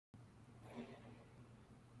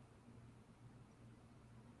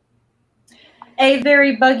A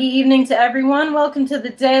very buggy evening to everyone. Welcome to the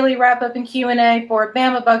daily wrap-up and Q&A for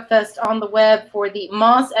Bama Bug Fest on the web for the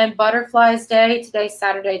Moths and Butterflies Day. Today's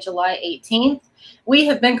Saturday, July 18th. We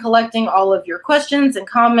have been collecting all of your questions and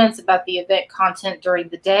comments about the event content during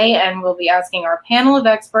the day, and we'll be asking our panel of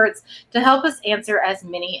experts to help us answer as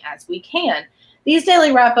many as we can. These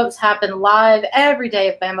daily wrap-ups happen live every day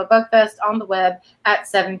of Bama Bug Fest on the web at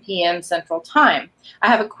 7 p.m. Central Time. I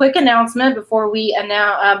have a quick announcement before we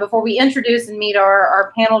introduce and meet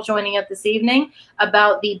our panel joining us this evening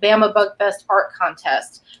about the Bama Bug Fest art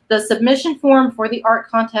contest. The submission form for the art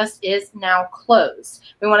contest is now closed.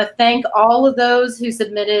 We want to thank all of those who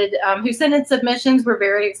submitted, who sent in submissions. We're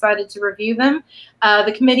very excited to review them.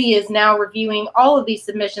 The committee is now reviewing all of these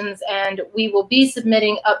submissions, and we will be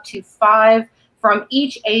submitting up to 5 from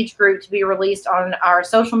each age group to be released on our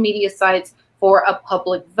social media sites for a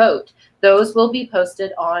public vote. Those will be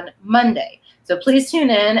posted on Monday. So please tune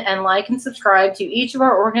in and like and subscribe to each of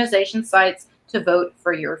our organization sites to vote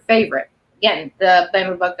for your favorite. Again, the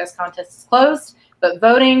Bama Bug Fest contest is closed, but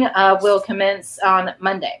voting will commence on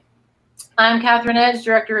Monday. I'm Katherine,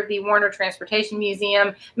 Director of the Warner Transportation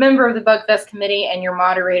Museum, member of the Bug Fest Committee, and your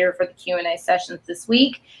moderator for the Q&A sessions this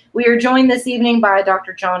week. We are joined this evening by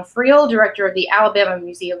Dr. John Friel, Director of the Alabama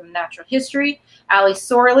Museum of Natural History, Allie,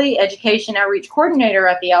 Sorlie, Education Outreach Coordinator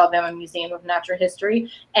at the Alabama Museum of Natural History,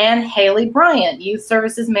 and Haley Bryant, Youth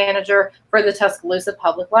Services Manager for the Tuscaloosa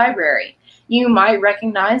Public Library. You might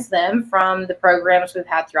recognize them from the programs we've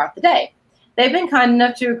had throughout the day. They've been kind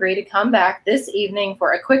enough to agree to come back this evening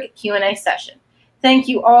for a quick Q&A session. Thank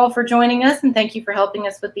you all for joining us, and thank you for helping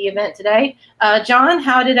us with the event today. John,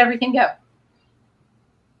 how did everything go?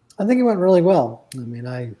 I think it went really well. I mean,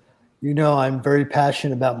 I'm very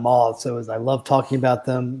passionate about moths, so I love talking about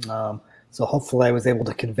them. So hopefully I was able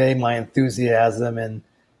to convey my enthusiasm and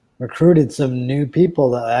recruited some new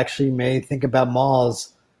people that actually may think about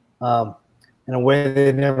moths in a way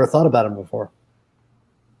they've never thought about them before.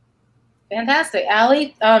 Fantastic.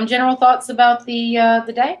 Allie, general thoughts about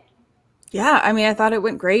the day? Yeah, I mean, I thought it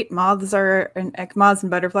went great. Moths and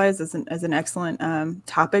butterflies is an excellent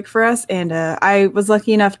topic for us, and I was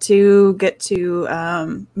lucky enough to get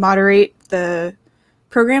to moderate the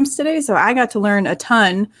programs today, so I got to learn a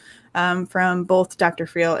ton from both Dr.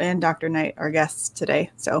 Friel and Dr. Knight, our guests today.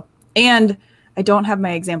 So, and I don't have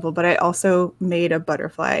my example, but I also made a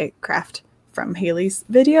butterfly craft from Haley's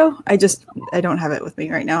video. I don't have it with me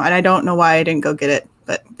right now, and I don't know why I didn't go get it.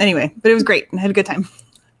 But anyway, it was great and I had a good time.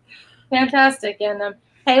 Fantastic. And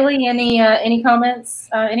Haley, any comments?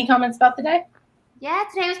 Any comments about the day? Yeah,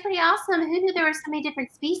 today was pretty awesome. Who knew there were so many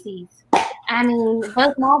different species? I mean,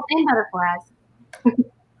 both moths and butterflies.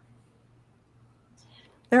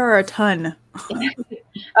 There are a ton.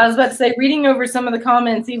 I was about to say, reading over some of the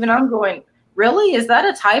comments, even I'm going, really? Is that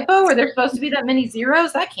a typo? Are there supposed to be that many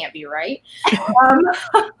zeros? That can't be right.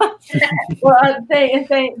 Well,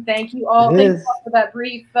 thank you all. Thank you all for that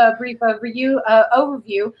brief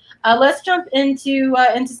overview. Let's jump into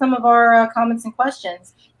some of our comments and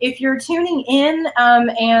questions. If you're tuning in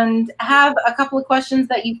and have a couple of questions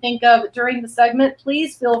that you think of during the segment,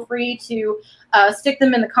 please feel free to stick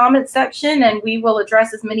them in the comments section, and we will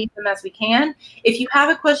address as many of them as we can. If you have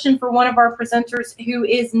a question for one of our presenters who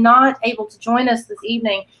is not able to join us this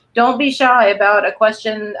evening, don't be shy about a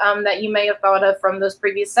question that you may have thought of from those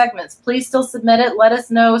previous segments. Please still submit it. Let us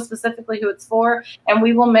know specifically who it's for, and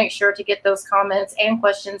we will make sure to get those comments and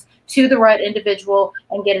questions to the right individual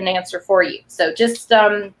and get an answer for you. So just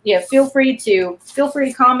feel free to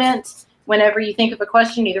comment whenever you think of a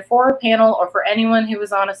question, either for our panel or for anyone who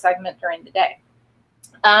was on a segment during the day.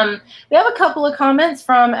 We have a couple of comments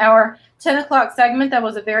from our 10 o'clock segment. That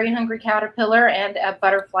was a very hungry caterpillar and a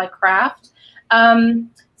butterfly craft.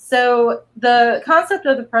 So the concept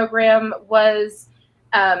of the program was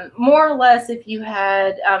more or less if you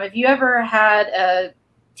ever had a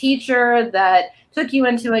teacher that took you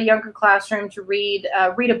into a younger classroom to read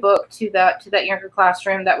a book to that younger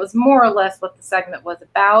classroom. That was more or less what the segment was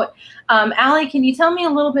about. Allie, can you tell me a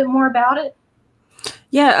little bit more about it?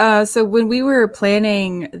 Yeah, so when we were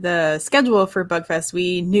planning the schedule for Bugfest,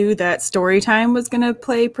 we knew that story time was going to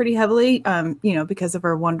play pretty heavily, because of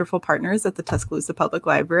our wonderful partners at the Tuscaloosa Public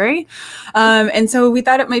Library. And so we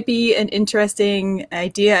thought it might be an interesting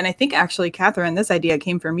idea. And I think actually, Katherine, this idea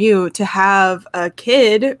came from you, to have a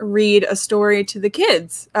kid read a story to the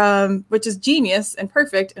kids, which is genius and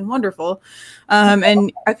perfect and wonderful.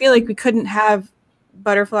 And I feel like we couldn't have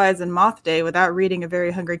Butterflies and Moth Day without reading A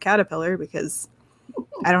Very Hungry Caterpillar, because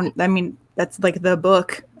that's like the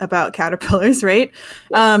book about caterpillars, right?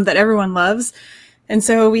 That everyone loves. And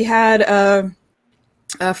so we had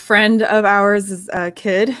a friend of ours, as a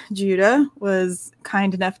kid, Judah, was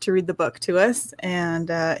kind enough to read the book to us, and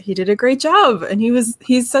he did a great job. And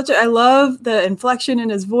I love the inflection in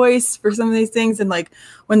his voice for some of these things. And like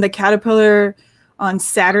when the caterpillar on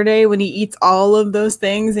Saturday, when he eats all of those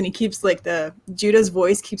things and he keeps like Judah's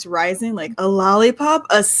voice keeps rising, like a lollipop,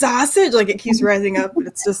 a sausage, like it keeps rising up.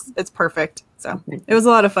 It's perfect. So it was a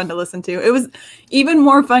lot of fun to listen to. It was even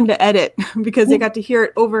more fun to edit because I got to hear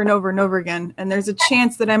it over and over and over again. And there's a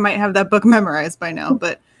chance that I might have that book memorized by now,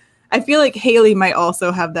 but I feel like Haley might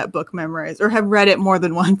also have that book memorized or have read it more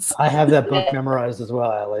than once. I have that book mememorized as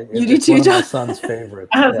well, Allie. You do too, John? It's one of my son's favorites.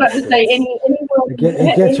 I was about to say,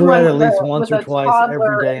 it gets read at least once or twice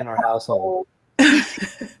every day in our household.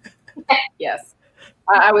 Yes.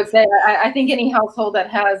 I would say I think any household that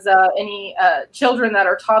has any children that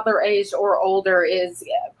are toddler aged or older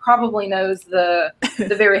probably knows the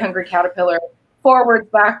Very Hungry Caterpillar forwards,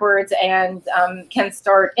 backwards, and can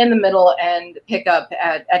start in the middle and pick up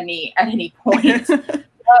at any point.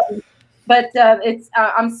 But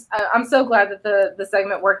I'm so glad that the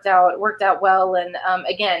segment worked out well. And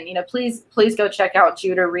again, please go check out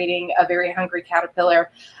Judah reading A Very Hungry Caterpillar.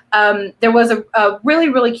 There was a really,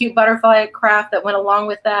 really cute butterfly craft that went along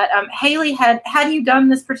with that. Haley, had you done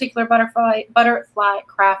this particular butterfly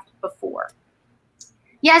craft before?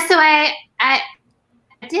 Yeah, so I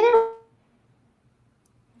didn't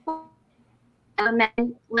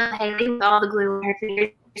with Haley with all the glue on her fingers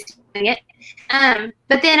doing it.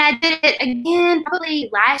 But then I did it again probably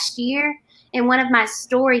last year in one of my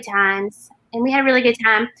story times, and we had a really good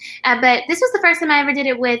time. But this was the first time I ever did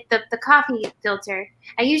it with the coffee filter.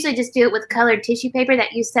 I usually just do it with colored tissue paper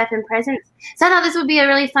that use stuff in presents. So I thought this would be a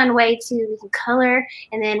really fun way to color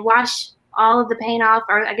and then wash all of the paint off,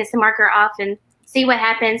 or I guess the marker off, and see what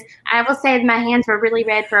happens. I will say my hands were really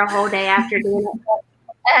red for a whole day after doing it.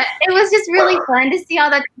 It was just really fun to see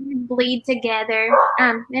all the colors bleed together.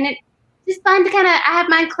 And it's just fun to I have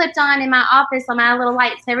mine clipped on in my office on my little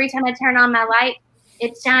light. So every time I turn on my light,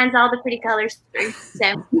 it shines all the pretty colors through.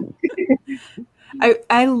 So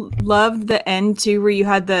I loved the end too, where you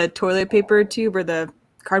had the toilet paper tube or the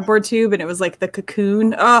cardboard tube, and it was like the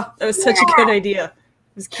cocoon. Oh, that was such a good idea.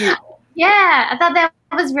 It was cute. Yeah, I thought that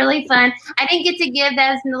was really fun. I didn't get to give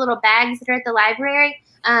those in the little bags that are at the library.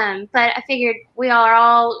 But I figured we are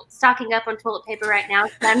all stocking up on toilet paper right now.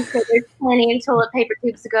 So I'm sure there's plenty of toilet paper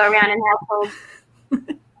tubes to go around in households.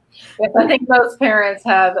 Yes, I think most parents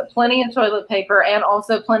have plenty of toilet paper and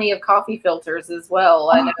also plenty of coffee filters as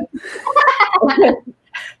well. I know.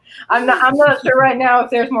 I'm not sure right now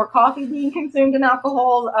if there's more coffee being consumed in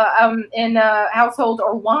household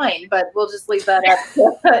or wine, but we'll just leave that up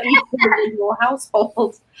to each individual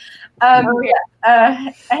household.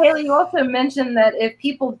 Haley, you also mentioned that if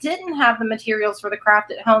people didn't have the materials for the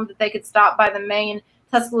craft at home, that they could stop by the main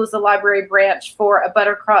Tuscaloosa Library branch for a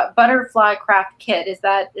butterfly craft kit. Is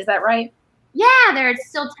that right? Yeah, there are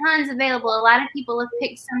still tons available. A lot of people have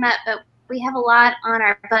picked some up, but we have a lot on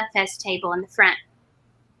our Bug Fest table in the front.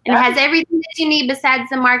 And it has everything that you need besides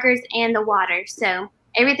the markers and the water. So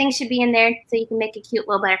everything should be in there so you can make a cute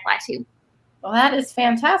little butterfly too. Well, that is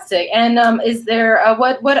fantastic. And is there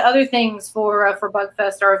what other things for Bug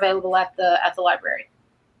Fest are available at the library?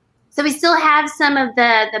 So we still have some of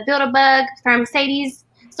the Build-A-Bug from Sadie's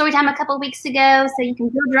Storytime a couple of weeks ago. So you can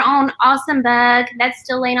build your own awesome bug. That's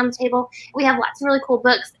still laying on the table. We have lots of really cool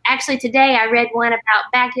books. Actually, today I read one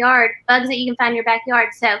about backyard bugs that you can find in your backyard.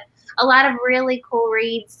 So a lot of really cool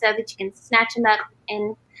reads so that you can snatch them up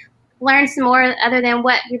and learn some more other than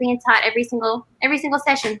what you're being taught every single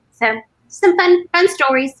session. So some fun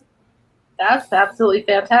stories. That's absolutely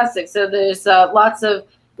fantastic. So there's lots of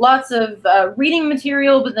reading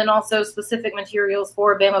material, but then also specific materials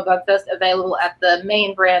for Bama Bug Fest available at the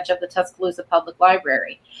main branch of the Tuscaloosa Public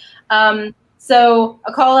Library. So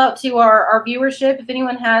a call out to our viewership. If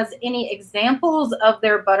anyone has any examples of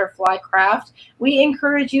their butterfly craft, we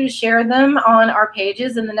encourage you to share them on our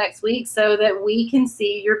pages in the next week so that we can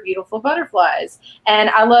see your beautiful butterflies.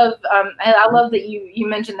 And I love that you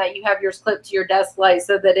mentioned that you have yours clipped to your desk light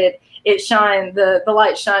so that the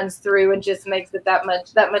light shines through and just makes it that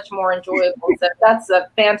much more enjoyable. So that's a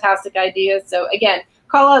fantastic idea. So again,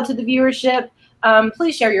 call out to the viewership.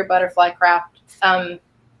 Please share your butterfly craft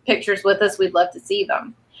pictures with us. We'd love to see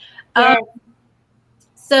them. Yes.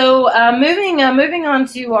 So moving on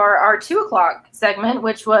to our 2 o'clock segment,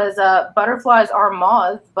 which was butterflies are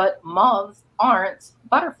moths, but moths aren't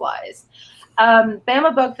butterflies.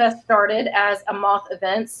 Bama Bug Fest started as a moth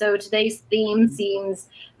event, so today's theme seems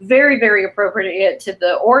very, very appropriate to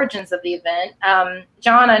the origins of the event.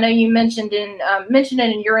 John, I know you mentioned it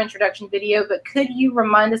in your introduction video, but could you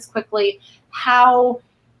remind us quickly how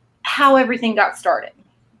everything got started?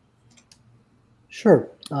 Sure.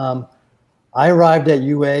 I arrived at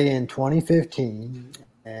UA in 2015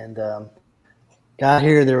 and got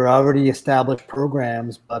here. There were already established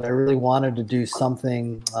programs, but I really wanted to do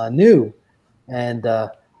something new. And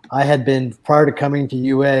I had been, prior to coming to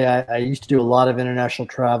UA, I used to do a lot of international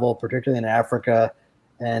travel, particularly in Africa.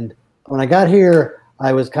 And when I got here,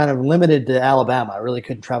 I was kind of limited to Alabama. I really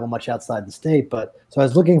couldn't travel much outside the state. So I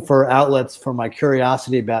was looking for outlets for my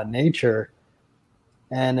curiosity about nature.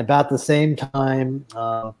 And about the same time,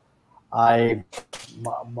 my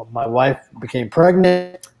wife became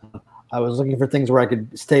pregnant. I was looking for things where I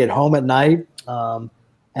could stay at home at night.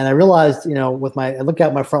 And I realized, I look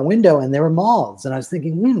out my front window and there were moths. And I was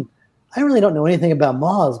thinking, I really don't know anything about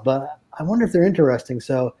moths, but I wonder if they're interesting.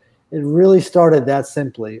 So it really started that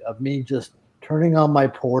simply, of me just turning on my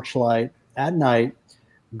porch light at night,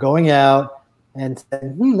 going out and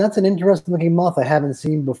saying, that's an interesting looking moth I haven't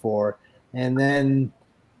seen before. And then,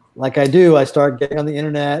 like I do, I started getting on the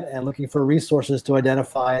internet and looking for resources to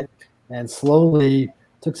identify it, and slowly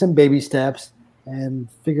took some baby steps and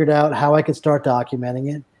figured out how I could start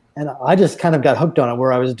documenting it. And I just kind of got hooked on it,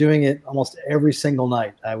 where I was doing it almost every single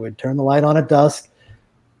night. I would turn the light on at dusk,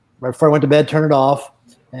 right before I went to bed, turn it off,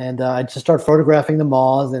 and I'd just start photographing the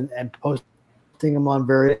moths and posting them on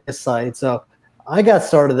various sites. So I got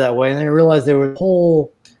started that way, and then I realized there was a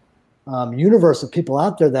whole universe of people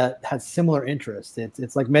out there that had similar interests.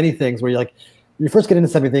 It's like many things where when you first get into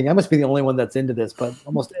something, you think, I must be the only one that's into this. But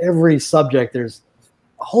almost every subject, there's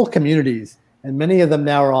whole communities, and many of them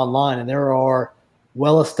now are online, and there are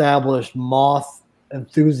well-established moth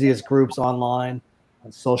enthusiast groups online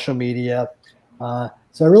on social media.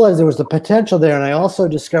 So I realized there was the potential there, and I also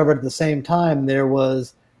discovered at the same time there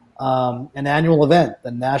was an annual event,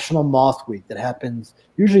 the National Moth Week, that happens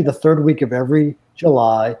usually the third week of every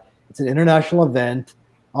July. It's an international event.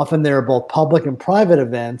 Often there are both public and private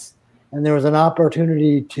events, and there was an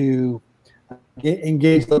opportunity to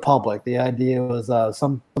engage the public. The idea was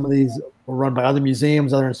some of these were run by other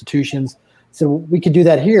museums, other institutions. So we could do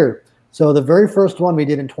that here. So the very first one we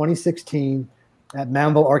did in 2016 at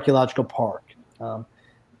Moundville Archaeological Park.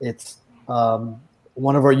 It's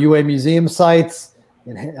one of our UA museum sites,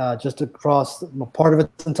 just across. Part of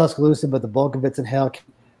it's in Tuscaloosa, but the bulk of it's in Hale.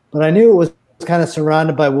 But I knew it was kind of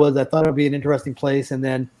surrounded by woods. I thought it would be an interesting place. And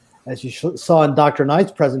then, as you saw in Dr.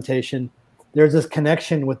 Knight's presentation, there's this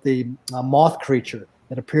connection with the moth creature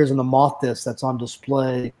that appears in the moth disc that's on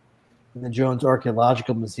display in the Jones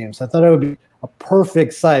Archaeological Museum. So I thought it would be a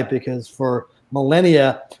perfect site, because for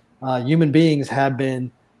millennia, human beings have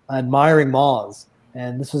been admiring moths.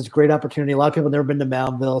 And this was a great opportunity. A lot of people have never been to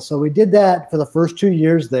Moundville. So we did that for the first 2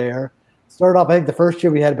 years there. Started off, I think the first year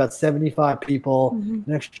we had about 75 people.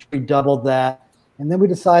 Next year we doubled that. And then we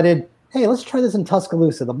decided, hey, let's try this in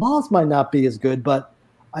Tuscaloosa. The moths might not be as good, but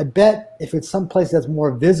I bet if it's someplace that's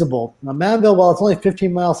more visible. Now, Moundville, while it's only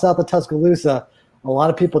 15 miles south of Tuscaloosa, a lot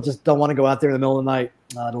of people just don't want to go out there in the middle of the night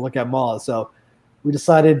to look at moths. So we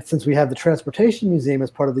decided, since we have the Transportation Museum as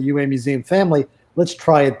part of the UA Museum family, let's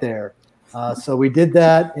try it there. So we did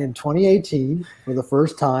that in 2018 for the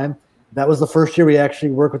first time. That was the first year we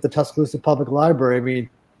actually worked with the Tuscaloosa Public Library. I mean,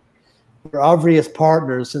 they're obvious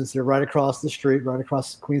partners since they're right across the street, right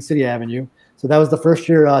across Queen City Avenue. So that was the first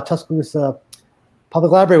year Tuscaloosa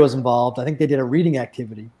Public Library was involved. I think they did a reading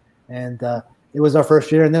activity, and it was our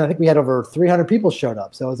first year. And then I think we had over 300 people showed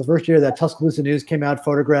up. So it was the first year that Tuscaloosa News came out,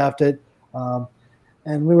 photographed it.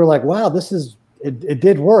 And we were like, wow, it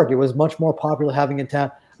did work. It was much more popular having in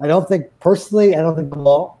town. I don't think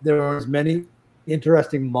there were as many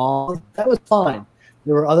interesting moths. That was fine.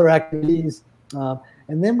 There were other activities.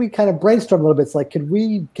 And then we kind of brainstormed a little bit. It's like, could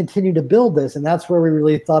we continue to build this? And that's where we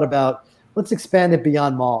really thought about, let's expand it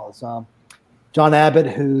beyond moths. John Abbott,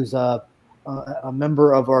 who's a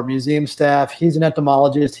member of our museum staff, he's an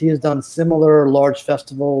entomologist. He has done similar large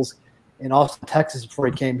festivals in Austin, Texas before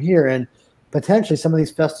he came here. And potentially some of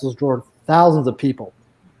these festivals draw thousands of people.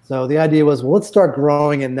 So the idea was, well, let's start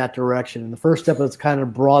growing in that direction. And the first step was kind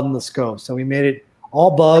of broaden the scope. So we made it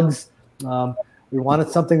all bugs. We wanted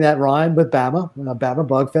something that rhymed with Bama, Bama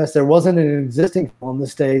Bug Fest. There wasn't an existing one in the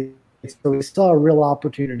state, so we saw a real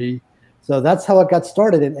opportunity. So that's how it got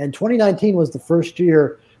started. And 2019 was the first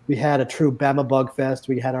year we had a true Bama Bug Fest.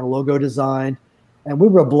 We had our logo designed. and we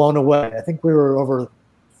were blown away. I think we were over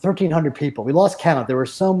 1,300 people. We lost count. There were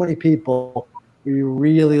so many people. We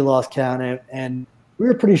really lost count, and we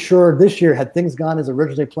were pretty sure this year, had things gone as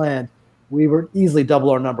originally planned, we were easily double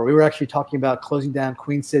our number. We were actually talking about closing down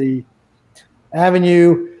Queen City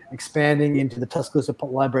Avenue, expanding into the Tuscaloosa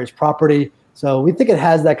Library's property. So we think it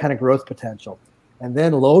has that kind of growth potential. And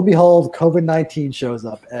then, lo and behold, COVID-19 shows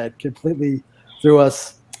up and completely threw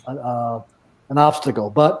us an obstacle.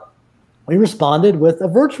 But we responded with a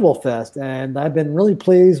virtual fest, and I've been really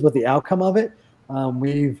pleased with the outcome of it.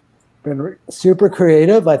 We've been super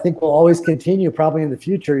creative. I think we'll always continue probably in the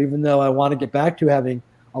future, even though I want to get back to having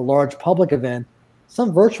a large public event,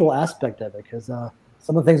 some virtual aspect of it, because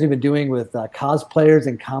some of the things we've been doing with cosplayers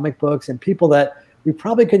and comic books and people that we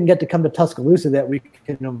probably couldn't get to come to Tuscaloosa that we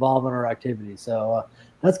can involve in our activities. So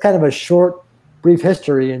that's kind of a short, brief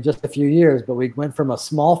history in just a few years, but we went from a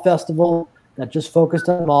small festival that just focused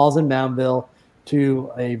on malls in Moundville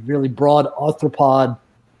to a really broad arthropod,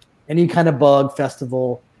 any kind of bug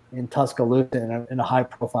festival in Tuscaloosa in a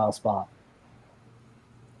high-profile spot.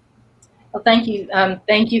 Well, thank you.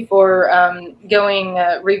 Thank you for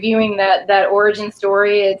reviewing that origin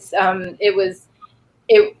story. It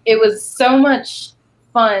was so much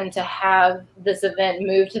fun to have this event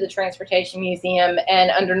move to the Transportation Museum,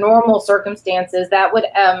 and under normal circumstances, that would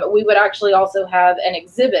we would actually also have an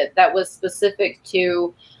exhibit that was specific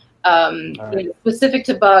to specific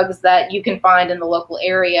to bugs that you can find in the local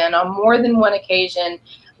area. And on more than one occasion,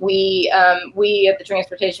 we at the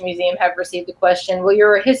Transportation Museum have received the question, well,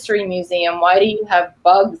 you're a history museum, why do you have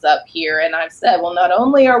bugs up here? And I've said, well, not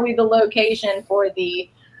only are we the location for the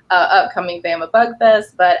upcoming Bama Bug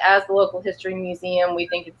Fest, but as the local history museum, we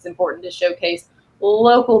think it's important to showcase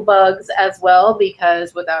local bugs as well,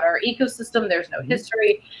 because without our ecosystem, there's no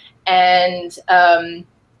history. And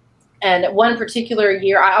one particular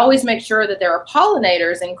year, I always make sure that there are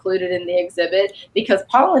pollinators included in the exhibit, because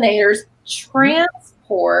pollinators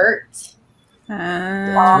transport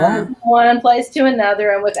from one place to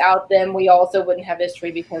another, and without them, we also wouldn't have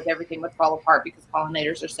history, because everything would fall apart, because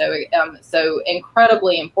pollinators are so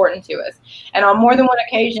incredibly important to us. And on more than one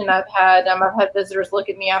occasion, I've had visitors look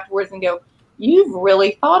at me afterwards and go, "You've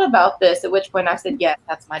really thought about this." At which point I said, "Yes,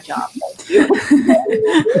 that's my job. Thank you."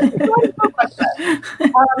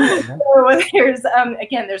 So there's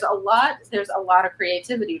again, there's a lot of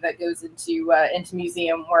creativity that goes into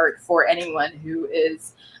museum work for anyone who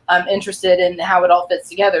is interested in how it all fits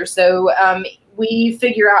together. So we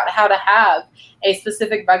figure out how to have a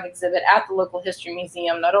specific bug exhibit at the local history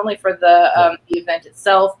museum, not only for the event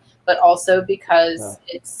itself, but also because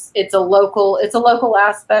it's a local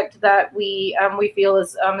aspect that we feel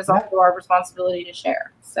is also our responsibility to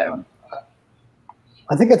share. So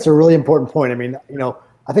I think that's a really important point. I mean,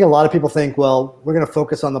 I think a lot of people think, well, we're going to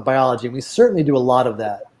focus on the biology, and we certainly do a lot of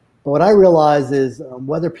that. But what I realize is,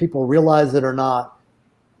 whether people realize it or not,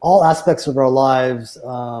 all aspects of our lives,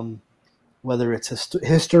 whether it's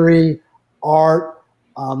history, art,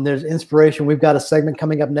 there's inspiration. We've got a segment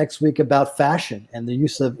coming up next week about fashion and the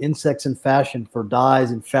use of insects in fashion for dyes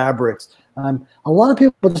and fabrics. A lot of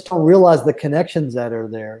people just don't realize the connections that are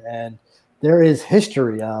there, and there is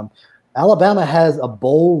history. Alabama has a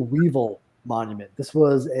boll weevil monument. This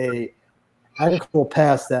was a agricultural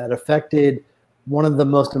pest that affected one of the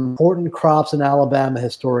most important crops in Alabama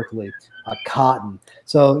historically, cotton.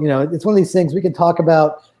 So, it's one of these things we can talk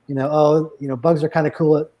about, bugs are kind of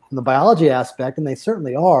cool from the biology aspect, and they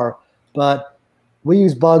certainly are, but we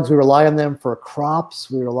use bugs, we rely on them for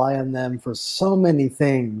crops, we rely on them for so many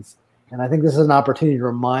things. And I think this is an opportunity to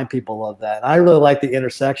remind people of that. And I really like the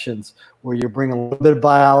intersections where you bring a little bit of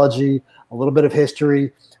biology, a little bit of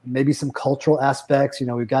history, maybe some cultural aspects.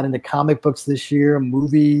 We've got into comic books this year,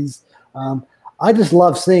 movies. I just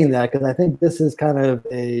love seeing that, because I think this is kind of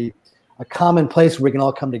a common place where we can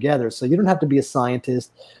all come together. So you don't have to be a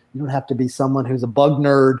scientist. You don't have to be someone who's a bug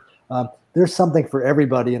nerd. There's something for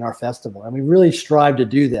everybody in our festival. And we really strive to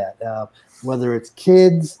do that, whether it's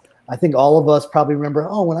kids. I think all of us probably remember,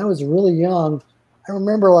 when I was really young, I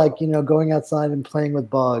remember going outside and playing with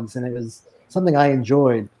bugs, and it was something I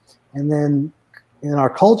enjoyed. And then in our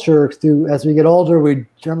culture, as we get older, we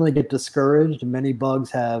generally get discouraged. Many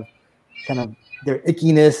bugs have kind of their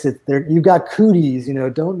ickiness. You've got cooties,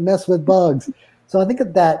 don't mess with bugs. So I think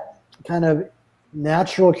that kind of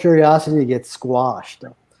natural curiosity gets squashed.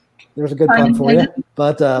 There's a good pun for you.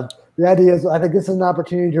 But the idea is, I think this is an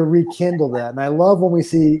opportunity to rekindle that. And I love when we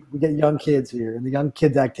get young kids here and the young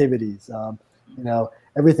kids' activities,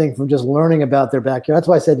 everything from just learning about their backyard. That's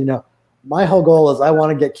why I said, my whole goal is I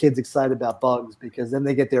want to get kids excited about bugs, because then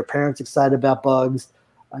they get their parents excited about bugs.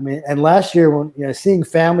 I mean, and last year, when seeing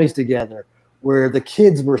families together where the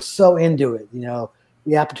kids were so into it. You know,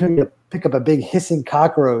 the opportunity to pick up a big hissing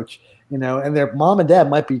cockroach, you know, and their mom and dad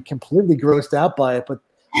might be completely grossed out by it, but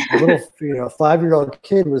a little, you know, 5-year-old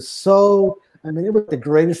kid was so, I mean, it was the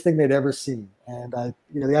greatest thing they'd ever seen. And,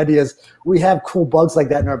 you know, the idea is we have cool bugs like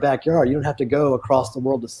that in our backyard. You don't have to go across the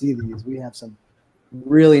world to see these. We have some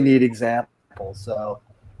really neat examples. So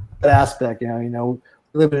that aspect, you know,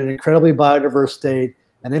 we live in an incredibly biodiverse state.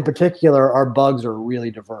 And in particular, our bugs are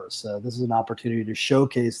really diverse. So this is an opportunity to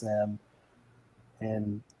showcase them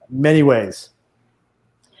in many ways.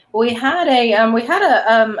 We had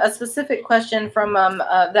a specific question from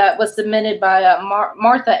that was submitted by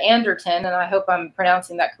Martha Anderton, and I hope I'm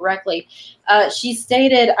pronouncing that correctly. She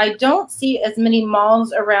stated, "I don't see as many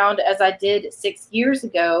moths around as I did 6 years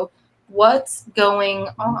ago. What's going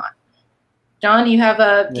on?" John, do you have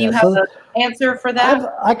an answer for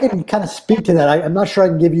that? I can kind of speak to that. I'm not sure I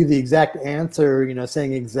can give you the exact answer, you know,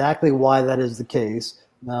 saying exactly why that is the case.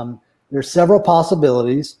 There's several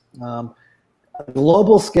possibilities. At a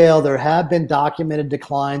global scale, there have been documented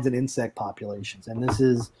declines in insect populations, and this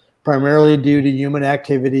is primarily due to human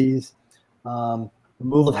activities,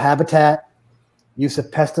 removal of habitat, use of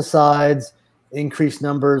pesticides, increased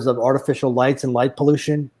numbers of artificial lights and light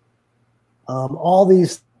pollution. All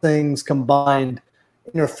these things combined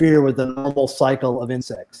interfere with the normal cycle of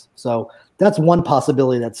insects. So that's one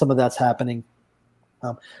possibility that some of that's happening.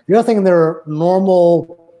 The other thing, there are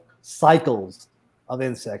normal cycles of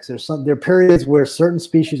insects. There are periods where certain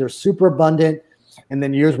species are super abundant, and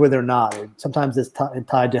then years where they're not. Sometimes it's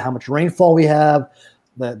tied to how much rainfall we have,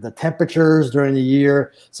 the temperatures during the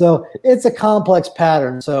year. So it's a complex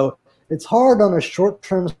pattern. So it's hard on a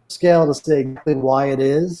short-term scale to say exactly why it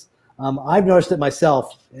is. I've noticed it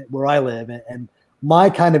myself where I live, and my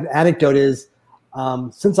kind of anecdote is,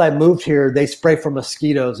 since I moved here, they spray for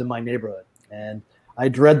mosquitoes in my neighborhood, and I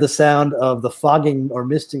dread the sound of the fogging or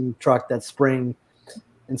misting truck that's spraying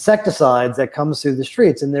insecticides that comes through the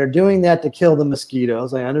streets, and they're doing that to kill the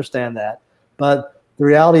mosquitoes. I understand that, but the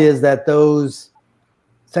reality is that those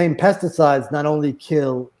same pesticides not only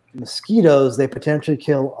kill mosquitoes, they potentially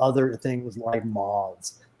kill other things like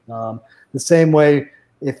moths. The same way,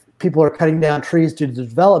 if people are cutting down trees due to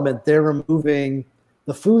development, they're removing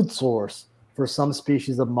the food source for some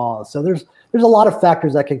species of moths. So there's a lot of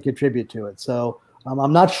factors that can contribute to it. So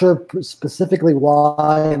I'm not sure specifically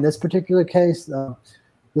why in this particular case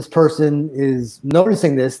this person is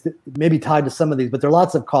noticing this. It may be tied to some of these, but there are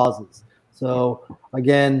lots of causes. So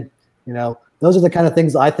again, you know, those are the kind of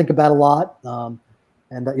things I think about a lot.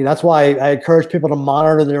 And you know, that's why I encourage people to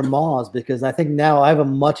monitor their moths, because I think now I have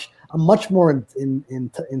I'm much more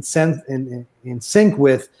in sync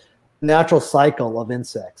with the natural cycle of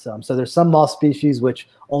insects. So there's some moth species which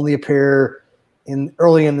only appear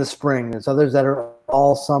early in the spring. There's others that are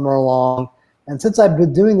all summer long. And since I've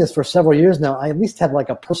been doing this for several years now, I at least have like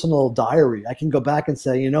a personal diary. I can go back and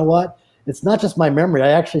say, you know what? It's not just my memory. I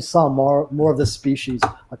actually saw more of this species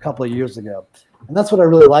a couple of years ago. And that's what I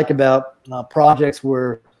really like about projects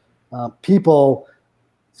where people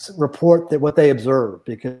report what they observe,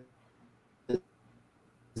 because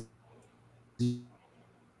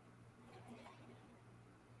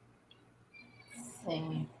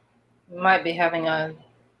might be having a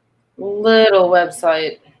little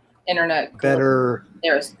website internet better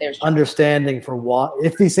there's understanding for why,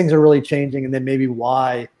 if these things are really changing, and then maybe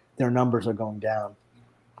why their numbers are going down.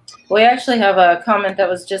 We actually have a comment that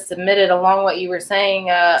was just submitted along what you were saying.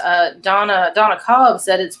 Donna Cobb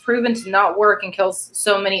said it's proven to not work and kills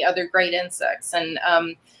so many other great insects, and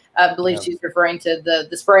I believe she's referring to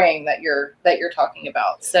the spraying that you're talking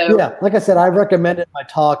about. So yeah, like I said, I recommended in my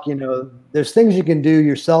talk, you know, there's things you can do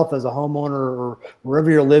yourself as a homeowner or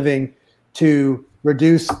wherever you're living to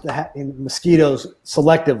reduce mosquitoes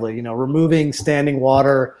selectively, you know, removing standing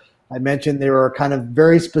water. I mentioned there are kind of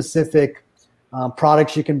very specific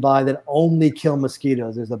products you can buy that only kill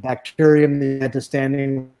mosquitoes. There's a bacterium in the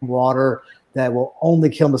standing water that will only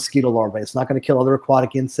kill mosquito larvae. It's not going to kill other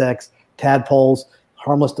aquatic insects, tadpoles,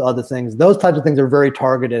 harmless to other things. Those types of things are very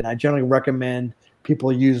targeted. I generally recommend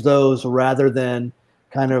people use those rather than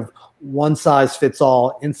kind of one size fits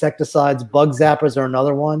all. Insecticides, bug zappers are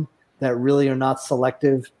another one that really are not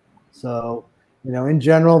selective. So, you know, in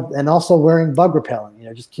general, and also wearing bug repellent, you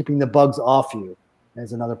know, just keeping the bugs off you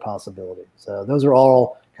is another possibility. So those are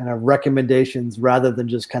all kind of recommendations rather than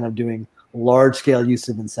just kind of doing large scale use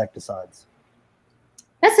of insecticides.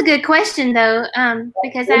 That's a good question, though,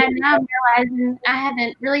 because I'm now realizing I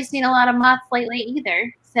haven't really seen a lot of moths lately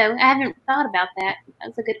either. So I haven't thought about that.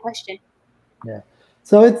 That's a good question. Yeah.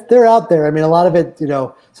 So they're out there. I mean, a lot of it, you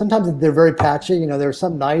know, sometimes they're very patchy. You know, there are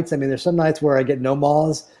some nights, I mean, there's some nights where I get no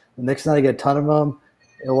moths. The next night I get a ton of them.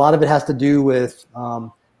 A lot of it has to do with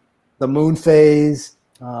the moon phase,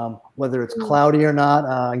 whether it's cloudy or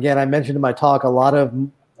not. Again, I mentioned in my talk, a lot of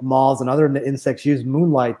moths and other insects use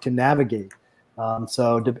moonlight to navigate.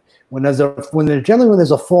 When there's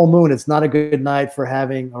a full moon, it's not a good night for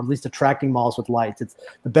having, or at least attracting moths with lights. It's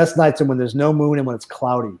the best nights are when there's no moon and when it's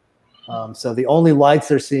cloudy. So the only lights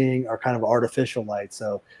they're seeing are kind of artificial lights.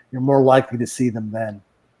 So you're more likely to see them then.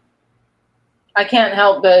 I can't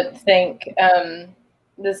help but think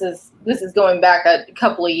this is going back a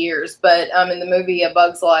couple of years, but in the movie A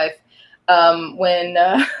Bug's Life,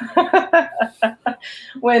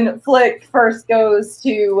 when Flick first goes to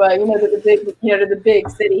to the big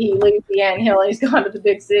city, he leaves the anthill and he's gone to the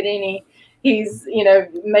big city, and he's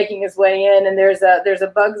making his way in, and there's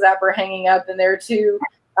a bug zapper hanging up, and there are two.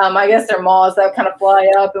 I guess they're moths that kind of fly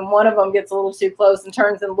up, and one of them gets a little too close and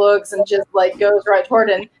turns and looks and just like goes right toward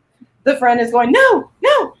it. And the friend is going, no,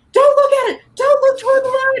 don't look at it. Don't look toward the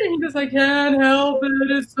light. And he goes, I can't help it.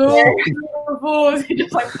 It's so beautiful. He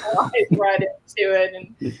just like flies right into it.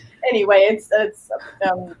 And anyway, it's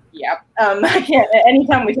I can't.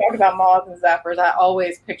 Anytime we talk about moths and zappers, I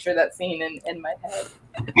always picture that scene in my head.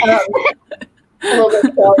 A little bit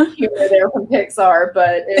of humor there from Pixar,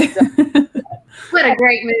 but it's. What a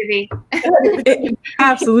great movie.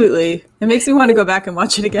 Absolutely. It makes me want to go back and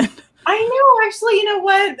watch it again. I know. Actually, you know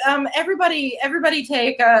what? Everybody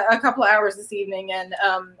take a couple of hours this evening and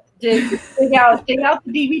dig out the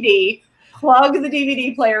DVD, plug the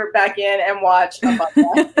DVD player back in, and watch a Bug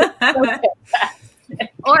Fest.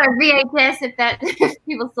 Or a VHS if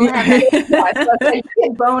people still have that. You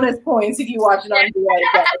get bonus points if you watch it on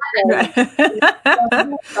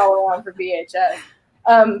VHS. All around for VHS.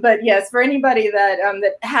 But yes, for anybody that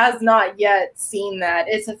has not yet seen that,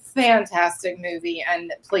 it's a fantastic movie,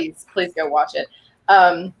 and please go watch it.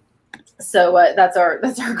 So that's our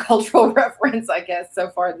cultural reference, I guess, so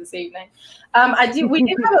far this evening. We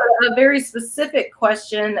do have a very specific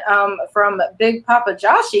question from Big Papa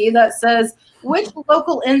Joshi that says, which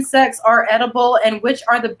local insects are edible and which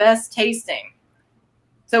are the best tasting?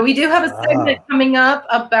 So we do have a segment coming up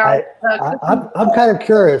about. I'm kind of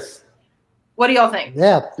curious. What do y'all think?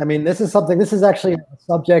 Yeah, I mean, this is actually a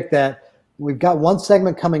subject that we've got one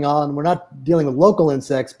segment coming on. We're not dealing with local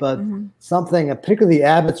insects, but something particularly the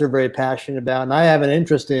Abbotts are very passionate about, and I have an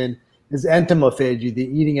interest in, is entomophagy, the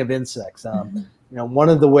eating of insects. One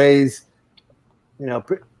of the ways,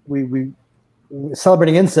 we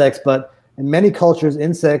celebrating insects, but in many cultures,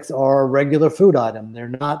 insects are a regular food item. They're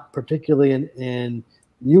not particularly in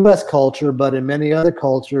U.S. culture, but in many other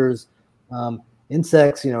cultures,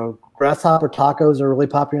 insects, grasshopper tacos are really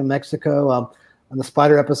popular in Mexico. On the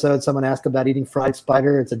spider episode, someone asked about eating fried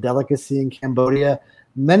spider. It's a delicacy in Cambodia.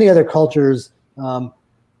 Many other cultures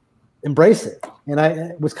embrace it. And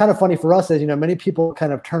it was kind of funny for us as, many people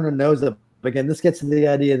kind of turn their nose up. Again, this gets to the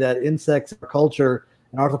idea that insects, culture,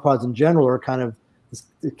 and arthropods in general are kind of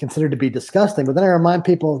considered to be disgusting. But then I remind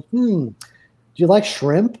people, do you like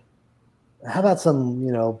shrimp? How about some,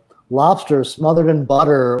 lobster smothered in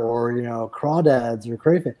butter, or, crawdads or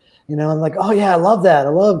crayfish? I'm like, oh yeah, I love that.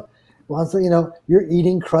 You're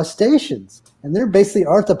eating crustaceans, and they're basically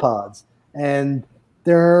arthropods, and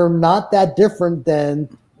they're not that different than,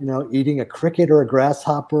 eating a cricket or a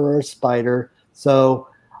grasshopper or a spider. So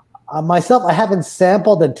myself, I haven't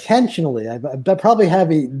sampled intentionally. I probably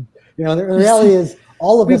have eaten. The reality is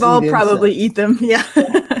all of us We've all probably eat them. Yeah.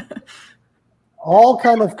 All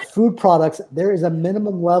kind of food products, there is a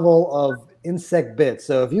minimum level of insect bits.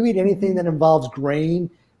 So if you eat anything that involves grain,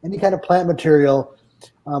 any kind of plant material,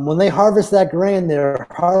 when they harvest that grain, they're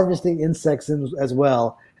harvesting insects as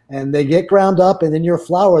well. And they get ground up, and in your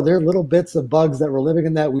flour, they're little bits of bugs that were living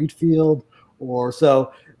in that wheat field.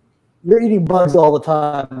 So you're eating bugs all the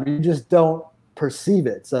time. You just don't perceive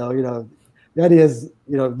it. So, the idea is,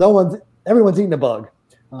 everyone's eating a bug.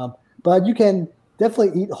 But you can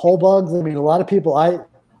definitely eat whole bugs. I mean, a lot of people,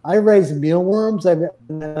 I raise mealworms. I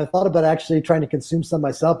thought about actually trying to consume some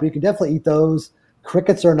myself, but you can definitely eat those.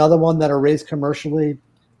 Crickets are another one that are raised commercially.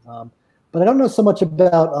 But I don't know so much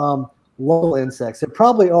about local insects. There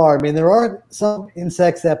probably are. I mean, there are some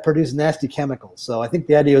insects that produce nasty chemicals. So I think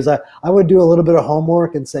the idea is I would do a little bit of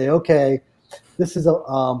homework and say, okay, this is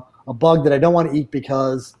a bug that I don't want to eat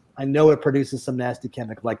because I know it produces some nasty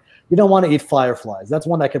chemical. Like, you don't want to eat fireflies. That's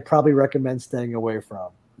one I could probably recommend staying away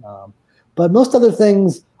from. But most other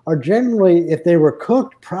things are generally, if they were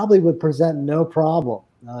cooked, probably would present no problem.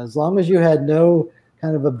 As long as you had no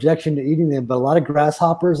kind of objection to eating them. But a lot of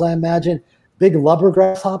grasshoppers, I imagine, big lubber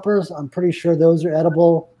grasshoppers, I'm pretty sure those are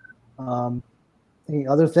edible. Any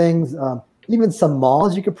other things, even some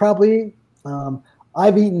moths you could probably eat.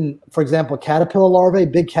 I've eaten, for example, caterpillar larvae,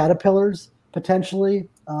 big caterpillars potentially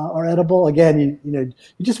are edible. Again, you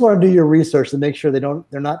just want to do your research to make sure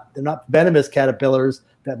they're not venomous caterpillars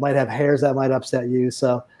that might have hairs that might upset you.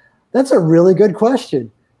 So that's a really good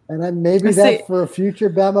question. And then maybe for a future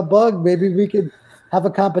Bama Bug, maybe we could have a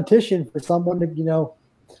competition for someone to,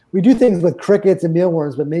 we do things with crickets and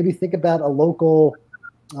mealworms, but maybe think about a local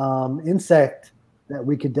insect that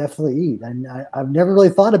we could definitely eat. And I've never really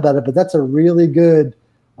thought about it, but that's a really good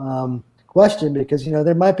question because,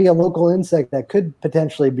 there might be a local insect that could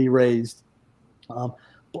potentially be raised.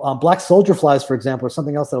 Black soldier flies, for example, are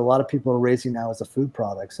something else that a lot of people are raising now as a food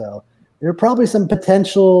product. So there are probably some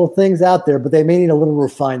potential things out there, but they may need a little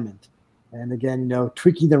refinement. And again,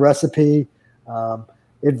 tweaking the recipe.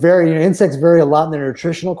 Insects vary a lot in their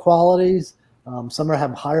nutritional qualities. Some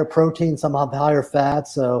have higher protein, some have higher fat.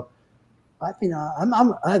 So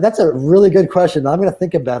that's a really good question. I'm going to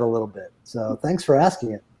think about it a little bit. So thanks for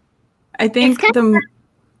asking it. I think go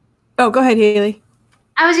ahead, Haley.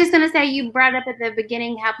 I was just going to say, you brought up at the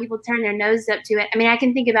beginning how people turn their nose up to it. I mean, I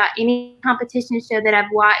can think about any competition show that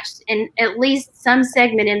I've watched, and at least some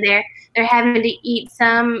segment in there, they're having to eat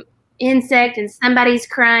some insect and somebody's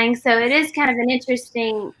crying. So it is kind of an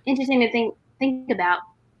interesting to think about.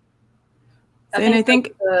 I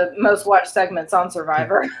think the most watched segments on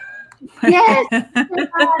Survivor. Yes.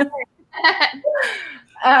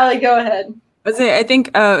 Allie, go ahead. I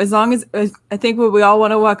think as long as I think what we all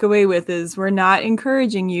want to walk away with is we're not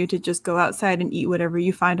encouraging you to just go outside and eat whatever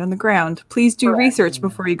you find on the ground. Please do research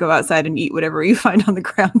before you go outside and eat whatever you find on the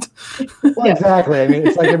ground. Well, exactly. I mean,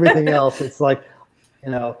 it's like everything else. It's like,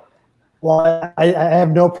 I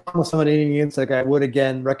have no problem with someone eating insect. I would,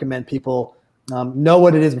 again, recommend people know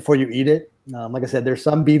what it is before you eat it. Like I said, there's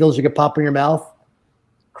some beetles you could pop in your mouth,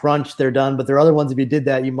 crunch, they're done. But there are other ones, if you did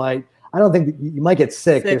that, you might get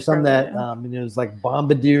sick. There's some that, there's like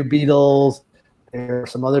bombardier beetles. There are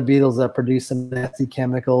some other beetles that produce some nasty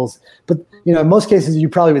chemicals. But, in most cases, you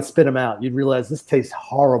probably would spit them out. You'd realize this tastes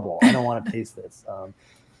horrible. I don't want to taste this.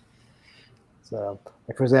 So,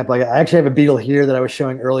 like, for example, I actually have a beetle here that I was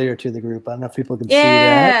showing earlier to the group. I don't know if people can see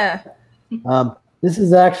that. This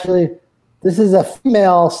is a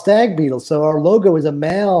female stag beetle. So our logo is a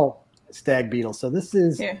male stag beetle. So this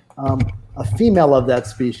is a female of that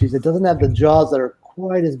species. It doesn't have the jaws that are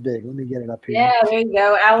quite as big. Let me get it up here. Yeah, there you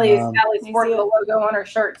go. Allie's sporting the logo on her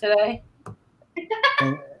shirt today.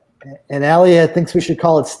 And Allie thinks we should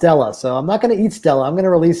call it Stella. So I'm not going to eat Stella. I'm going to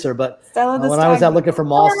release her. But when I was out looking for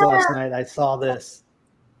moths last night, I saw this.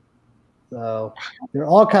 So there are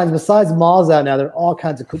all kinds, besides moths out now, there are all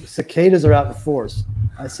kinds of cicadas are out in force.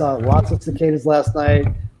 I saw lots of cicadas last night.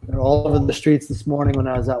 They're all over the streets this morning when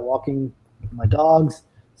I was out walking my dogs.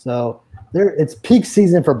 So it's peak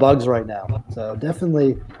season for bugs right now. So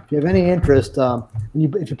definitely, if you have any interest,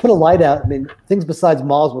 if you put a light out, I mean, things besides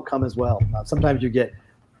moths will come as well. Sometimes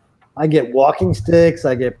I get walking sticks,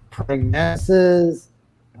 I get praying mantises,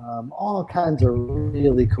 all kinds of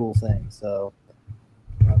really cool things. So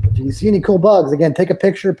if you see any cool bugs, again, take a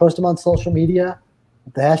picture, post them on social media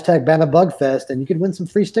with the hashtag Bama Bug Fest, and you can win some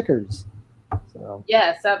free stickers. So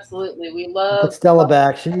yes, absolutely. We love put Stella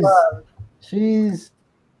back. We love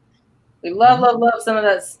some of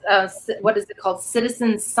that. What is it called?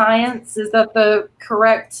 Citizen science. Is that the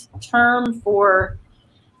correct term for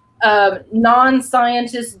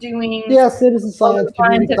non-scientists doing? Yeah, citizen science,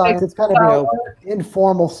 community science. It's kind of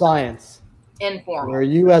informal science. Informal. Where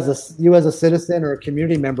you as a citizen or a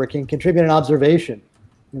community member can contribute an observation.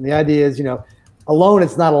 And the idea is, alone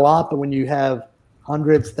it's not a lot, but when you have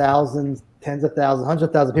hundreds, thousands, tens of thousands, hundreds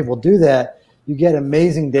of thousands of people do that, you get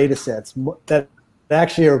amazing data sets that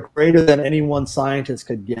actually are greater than any one scientist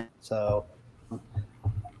could get. So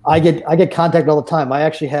I get contacted all the time. I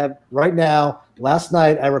actually have right now, last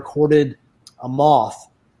night I recorded a moth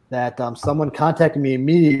that someone contacted me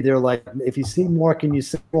immediately. They're like, if you see more, can you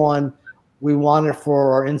send one? We want it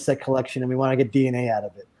for our insect collection and we want to get DNA out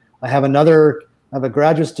of it. I have a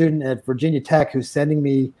graduate student at Virginia Tech who's sending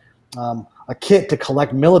me a kit to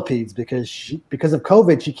collect millipedes because of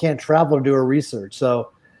COVID, she can't travel to do her research. So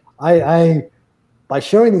by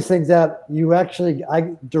showing these things out,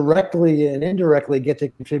 I directly and indirectly get to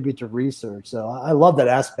contribute to research. So I love that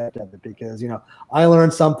aspect of it because, I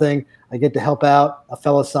learned something, I get to help out a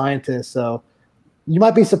fellow scientist. So you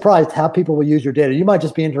might be surprised how people will use your data. You might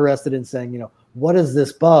just be interested in saying, what is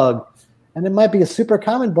this bug? And it might be a super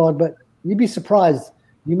common bug, but you'd be surprised.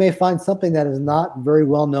 You may find something that is not very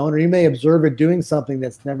well known, or you may observe it doing something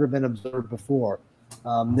that's never been observed before.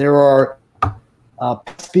 There are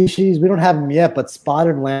species, we don't have them yet, but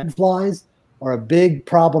spotted landflies are a big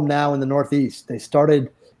problem now in the Northeast. They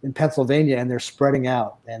started in Pennsylvania, and they're spreading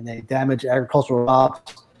out, and they damage agricultural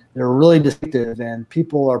crops. They're really distinctive, and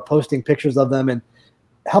people are posting pictures of them and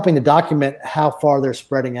helping to document how far they're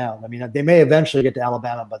spreading out. I mean, they may eventually get to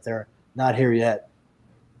Alabama, but they're not here yet.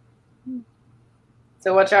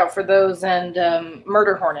 So watch out for those and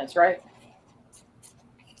murder hornets, right?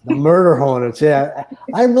 The murder hornets, yeah.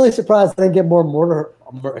 I'm really surprised I didn't get more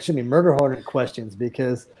murder hornet questions,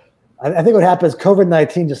 because I think what happened is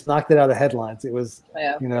COVID-19 just knocked it out of headlines. It was,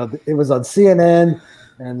 it was on CNN,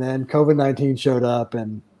 and then COVID-19 showed up,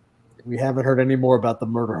 and we haven't heard any more about the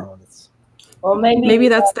murder hornets. Well, maybe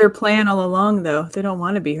that's their plan all along, though. They don't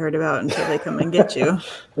want to be heard about until they come and get you.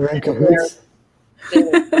 They're in cahoots.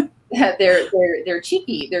 They're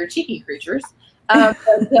cheeky creatures. But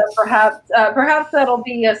perhaps that'll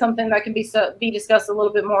be something that can be discussed a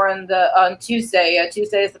little bit more on Tuesday.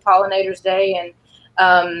 Tuesday is the Pollinators Day,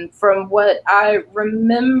 and from what I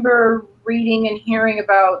remember reading and hearing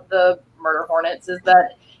about the murder hornets is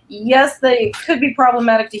that yes, they could be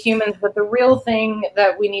problematic to humans, but the real thing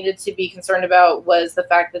that we needed to be concerned about was the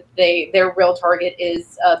fact that their real target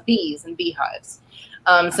is bees and beehives.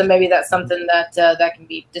 So maybe that's something that can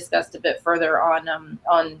be discussed a bit further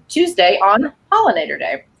on Tuesday on Pollinator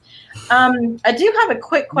Day. I do have a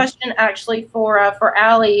quick question actually for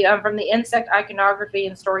Allie from the Insect Iconography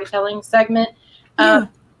and Storytelling segment.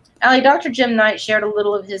 Allie, Dr. Jim Knight shared a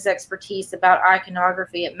little of his expertise about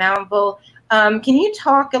iconography at Moundville. Can you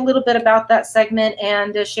talk a little bit about that segment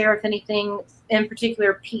and share if anything in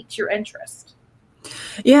particular piqued your interest?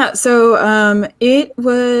 Yeah, so it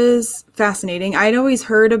was fascinating. I'd always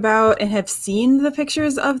heard about and have seen the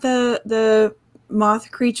pictures of the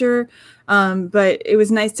moth creature, but it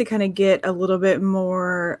was nice to kind of get a little bit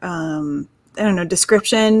more,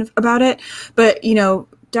 description about it. But,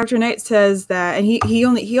 Dr. Knight says that, and he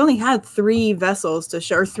only had 3 vessels to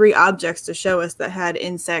show, or 3 objects to show us that had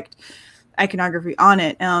insect iconography on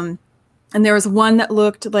it. And there was one that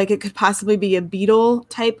looked like it could possibly be a beetle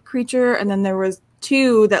type creature, and then there was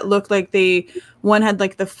 2 that looked like one had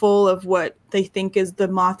like the full of what they think is the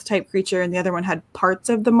moth type creature, and the other one had parts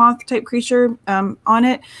of the moth type creature on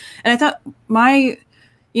it. And I thought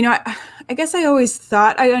I guess I always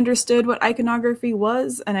thought I understood what iconography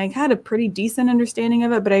was, and I had a pretty decent understanding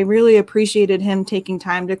of it, but I really appreciated him taking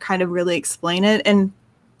time to kind of really explain it. And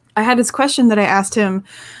I had this question that I asked him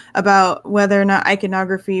about whether or not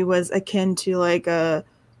iconography was akin to like a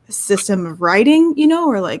system of writing,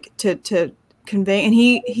 or like to convey. And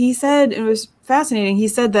he said, it was fascinating. He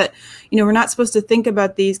said that, we're not supposed to think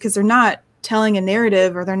about these because they're not telling a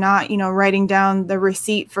narrative, or they're not, writing down the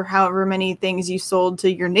receipt for however many things you sold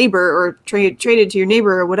to your neighbor or traded to your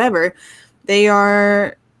neighbor or whatever. They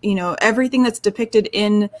are, everything that's depicted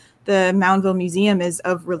in the Moundville Museum is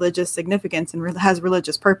of religious significance and has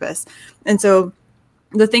religious purpose. And so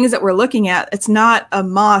the things that we're looking at, it's not a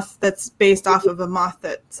moth that's based off of a moth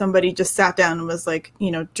that somebody just sat down and was like,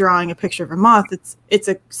 drawing a picture of a moth. It's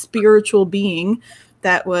a spiritual being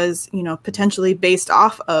that was, potentially based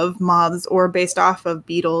off of moths or based off of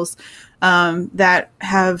beetles that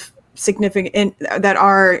have significant, that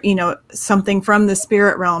are, something from the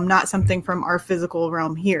spirit realm, not something from our physical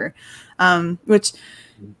realm here, which,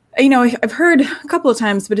 I've heard a couple of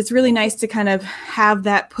times, but it's really nice to kind of have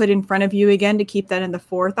that put in front of you again, to keep that in the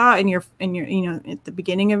forethought in your, at the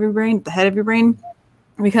beginning of your brain, at the head of your brain,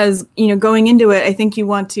 because, going into it, I think you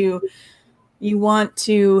want to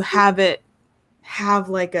have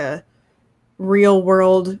like a real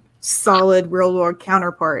world, solid real world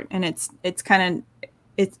counterpart. And it's kind of,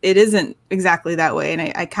 it isn't exactly that way. And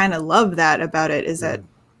I kind of love that about it, is that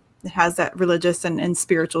it has that religious and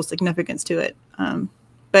spiritual significance to it.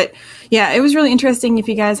 But yeah, it was really interesting. If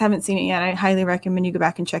you guys haven't seen it yet, I highly recommend you go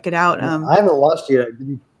back and check it out. I haven't watched it yet.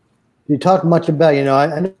 You talk much about,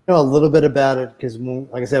 I know a little bit about it because,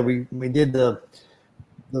 like I said, we did the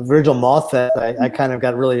original Moth Fest. I kind of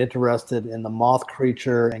got really interested in the moth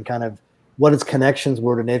creature and kind of what its connections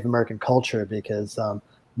were to Native American culture, because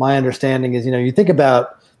my understanding is, you think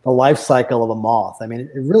about the life cycle of a moth. I mean,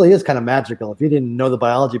 it really is kind of magical if you didn't know the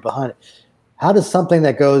biology behind it. How does something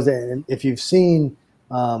that goes in, if you've seen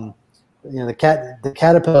the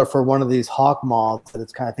caterpillar for one of these hawk moths, that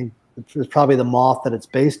it's kind of, I think it's probably the moth that it's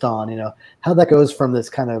based on, how that goes from this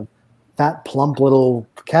kind of fat, plump little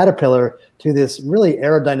caterpillar to this really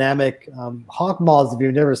aerodynamic hawk moths. If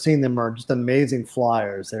you've never seen them, are just amazing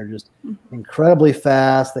flyers. They're just incredibly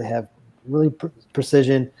fast. They have really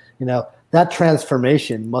precision. That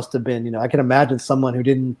transformation must have been, I can imagine someone who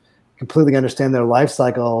didn't completely understand their life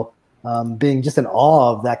cycle being just in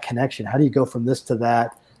awe of that connection. How do you go from this to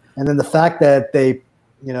that? And then the fact that they,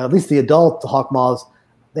 at least the adult hawk moths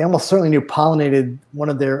they almost certainly knew pollinated one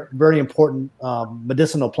of their very important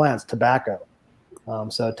medicinal plants, tobacco.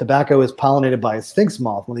 So tobacco is pollinated by a sphinx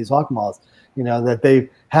moth, one of these hawk moths, that they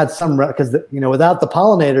had some, because, without the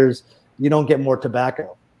pollinators, you don't get more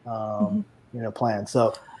tobacco, plants.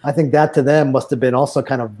 So I think that to them must have been also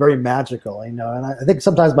kind of very magical, and I think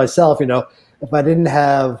sometimes myself, if I didn't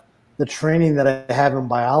have the training that I have in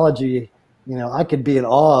biology, I could be in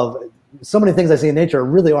awe of so many things I see in nature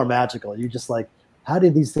really are magical. You just like, how do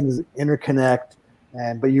these things interconnect?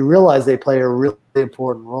 But you realize they play a really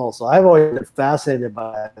important role. So I've always been fascinated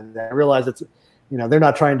by it. And I realize it's, they're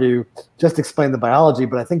not trying to just explain the biology,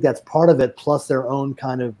 but I think that's part of it, plus their own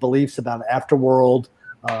kind of beliefs about afterworld.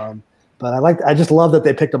 But I just love that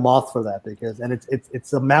they picked a moth for that, because, and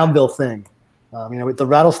it's a Moundville thing. The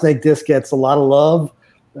rattlesnake disc gets a lot of love,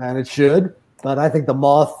 and it should, but I think the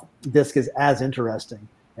moth disc is as interesting,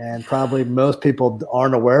 and probably most people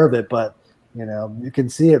aren't aware of it, but you can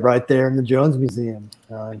see it right there in the Jones Museum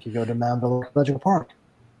if you go to Moundville Ecological Park.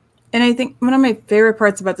 And I think one of my favorite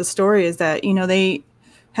parts about the story is that, they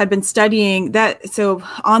had been studying that. So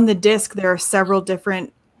on the disc, there are several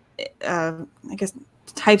different,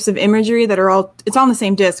 types of imagery that are it's on the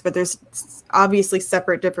same disc, but there's obviously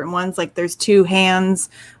separate different ones. Like there's two hands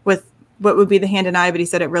with what would be the hand and eye, but he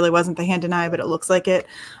said it really wasn't the hand and eye, but it looks like it,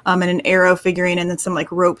 and an arrow figurine, and then some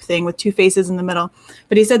like rope thing with two faces in the middle.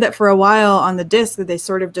 But he said that for a while on the disc that they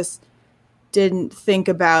sort of just didn't think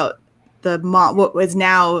about the moth, what was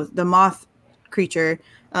now the moth creature,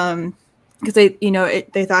 because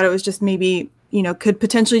they thought it was just maybe could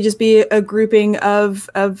potentially just be a grouping of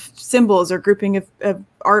symbols or grouping of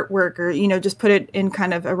artwork, or just put it in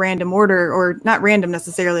kind of a random order, or not random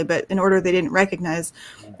necessarily, but in order they didn't recognize.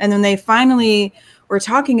 And then they finally were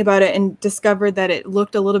talking about it and discovered that it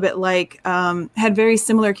looked a little bit like, had very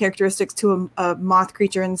similar characteristics to a moth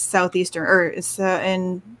creature in southeastern, or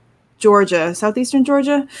in Georgia, southeastern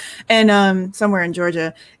Georgia, and somewhere in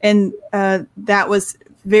Georgia. And that was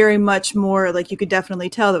very much more like, you could definitely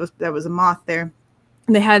tell that was a moth there.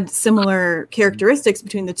 And they had similar characteristics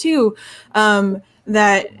between the two,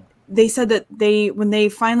 that they said that when they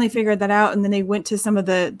finally figured that out, and then they went to some of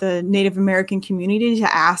the Native American community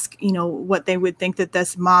to ask, what they would think that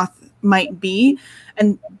this moth might be.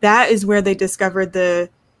 And that is where they discovered the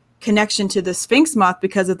connection to the sphinx moth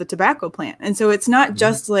because of the tobacco plant. And so it's not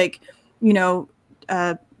just like,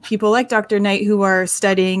 people like Dr. Knight who are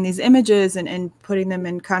studying these images and putting them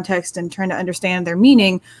in context and trying to understand their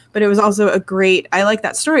meaning, but it was also I like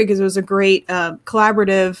that story because it was a great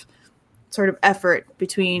collaborative sort of effort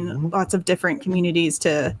between lots of different communities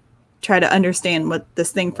to try to understand what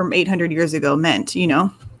this thing from 800 years ago meant,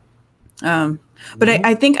 But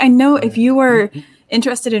I think I know if you were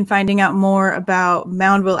interested in finding out more about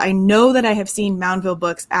Moundville, I know that I have seen Moundville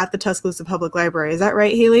books at the Tuscaloosa Public Library. Is that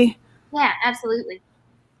right, Haley? Yeah, absolutely.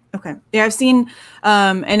 Okay. Yeah, I've seen,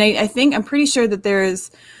 and I think I'm pretty sure that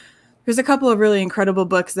there's a couple of really incredible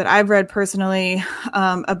books that I've read personally,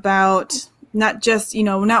 about not just,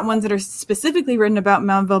 not ones that are specifically written about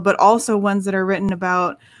Moundville, but also ones that are written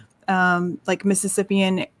about like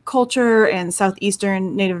Mississippian culture and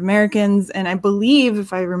Southeastern Native Americans. And I believe,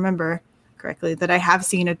 if I remember correctly, that I have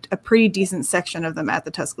seen a pretty decent section of them at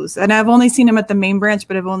the Tuscaloosa. And I've only seen them at the main branch,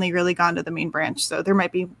 but I've only really gone to the main branch. So there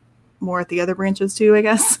might be more at the other branches too, I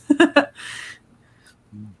guess.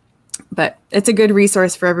 But it's a good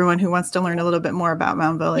resource for everyone who wants to learn a little bit more about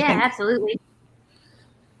Moundville. Yeah, I think. Absolutely.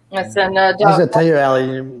 Yes, and I was going to tell you,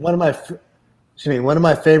 Allie, one of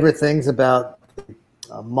my favorite things about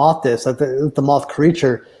moth disc, the moth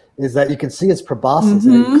creature, is that you can see its proboscis.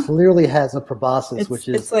 And it clearly has a proboscis, which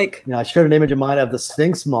is it's like, I showed an image of mine of the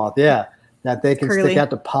sphinx moth. Yeah, that they can stick out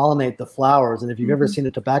to pollinate the flowers. And if you've ever seen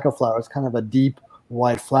a tobacco flower, it's kind of a deep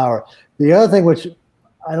white flower. The other thing, which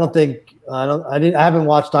I haven't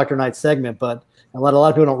watched Dr. Knight's segment, but a lot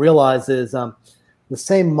of people don't realize is the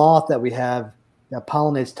same moth that we have that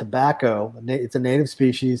pollinates tobacco, it's a native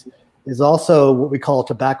species, is also what we call a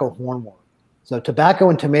tobacco hornworm. So tobacco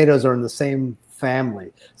and tomatoes are in the same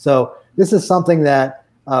family. So this is something that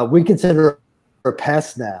we consider a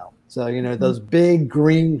pest now. So, those big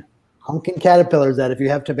green hunking caterpillars that if you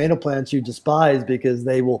have tomato plants, you despise because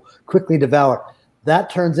they will quickly devour.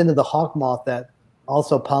 That turns into the hawk moth that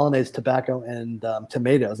also pollinates tobacco and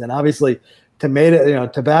tomatoes. And obviously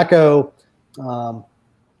tobacco, I'm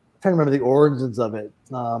trying to remember the origins of it.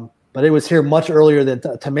 But it was here much earlier than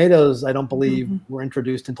tomatoes. I don't believe were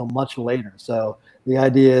introduced until much later. So the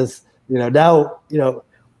idea is, now,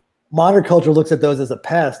 modern culture looks at those as a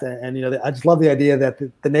pest. And I just love the idea that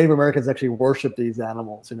the Native Americans actually worship these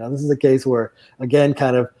animals. This is a case where, again,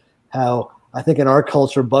 kind of how I think in our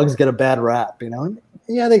culture, bugs get a bad rap, and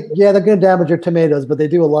yeah, they're going to damage your tomatoes, but they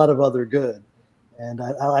do a lot of other good. And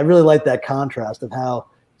I really like that contrast of how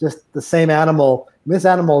just the same animal, this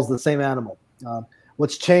animal is the same animal.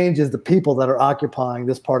 What's changed is the people that are occupying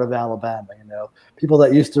this part of Alabama. People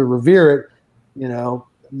that used to revere it,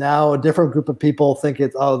 now a different group of people think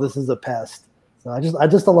it's, oh, this is a pest. So I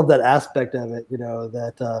just love that aspect of it,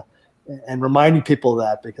 that and reminding people of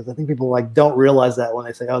that, because I think people don't realize that when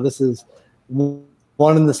they say, oh, this is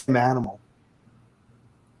one and the same animal.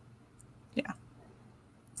 Yeah.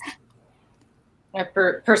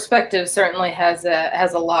 Perspective certainly has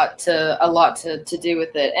a lot to do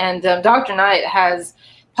with it. And Dr. Knight has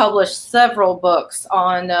published several books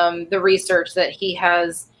on the research that he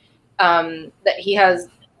has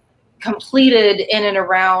completed in and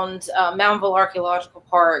around Moundville Archaeological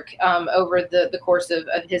Park over the course of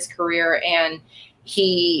his career, and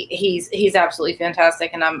he's absolutely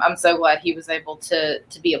fantastic. And I'm so glad he was able to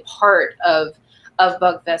be a part of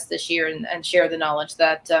Bug Fest this year and share the knowledge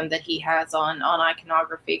that he has on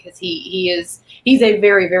iconography, because he's a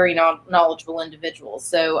very, very knowledgeable individual.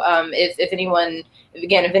 So if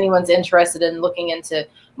anyone's interested in looking into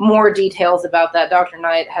more details about that, Dr.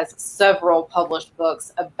 Knight has several published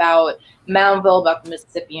books about Moundville, about the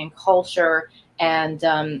Mississippian culture, and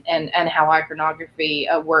how iconography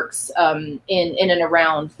works in and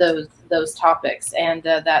around those topics and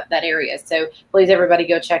that area. So please, everybody,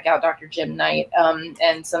 go check out Dr. Jim Knight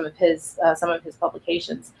and some of his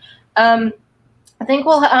publications. I think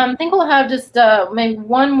we'll have just maybe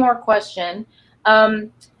one more question. I'm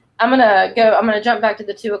gonna jump back to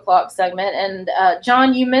the 2 o'clock segment. And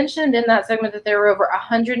John, you mentioned in that segment that there were over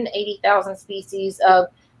 180,000 species of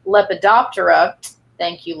Lepidoptera.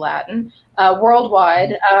 Thank you, Latin.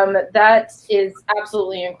 Worldwide. That is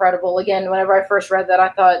absolutely incredible. Again, whenever I first read that, I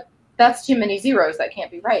thought, that's too many zeros. That can't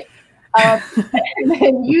be right. And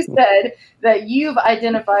then you said that you've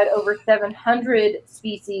identified over 700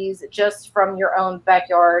 species just from your own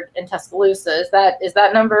backyard in Tuscaloosa. Is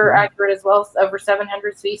that number accurate as well? Over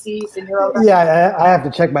 700 species in your own backyard? Yeah, I have to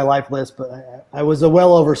check my life list, but I was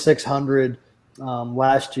well over 600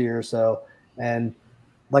 last year. So, and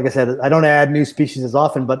like I said, I don't add new species as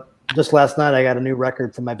often, but just last night I got a new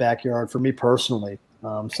record from my backyard for me personally.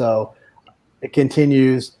 So it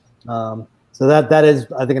continues. So that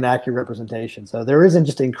is, I think, an accurate representation. So there isn't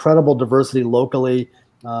just incredible diversity locally.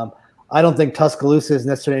 I don't think Tuscaloosa is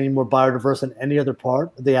necessarily any more biodiverse than any other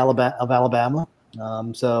part of Alabama.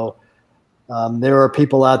 There are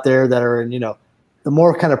people out there that are in, the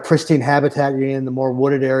more kind of pristine habitat you're in, the more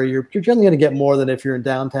wooded area, you're generally going to get more than if you're in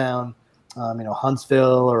downtown,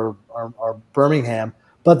 Huntsville or Birmingham.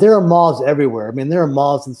 But there are moths everywhere. I mean, there are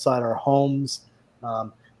moths inside our homes.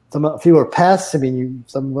 A few are pests. I mean,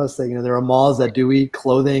 some of us say, there are moths that do eat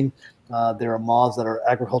clothing. There are moths that are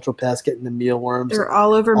agricultural pests, getting the mealworms. They're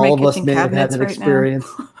all over my kitchen cabinets right now. All of us may have had that experience.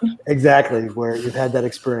 Exactly, where you've had that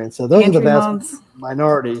experience. So those are the vast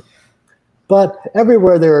minority. But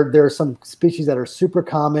everywhere there are some species that are super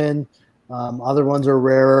common. Other ones are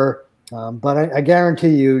rarer. But I guarantee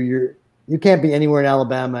you can't be anywhere in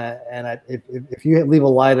Alabama, and if you leave a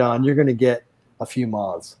light on, you're going to get a few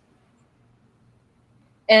moths.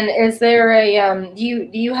 And is there a do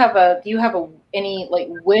you have any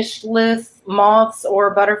wish list moths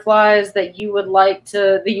or butterflies that you would like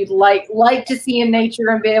to see in nature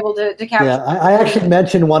and be able to capture? Yeah, I actually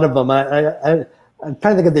mentioned one of them. I'm trying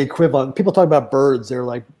to think of the equivalent. People talk about birds. They're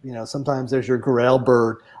sometimes there's your Grail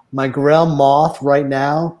bird. My Grail moth right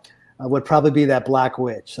now would probably be that black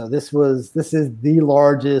witch. So this is the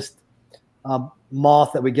largest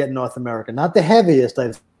moth that we get in North America. Not the heaviest.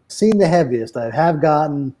 I've seen the heaviest. I have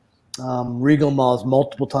gotten regal moths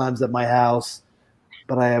multiple times at my house,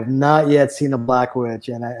 but I have not yet seen a black witch.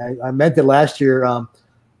 And I meant it last year. A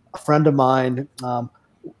friend of mine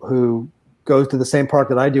who goes to the same park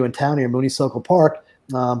that I do in town here, Mooney Circle Park,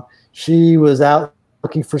 she was out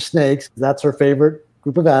looking for snakes. That's her favorite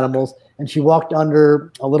group of animals. And she walked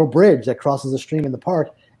under a little bridge that crosses a stream in the park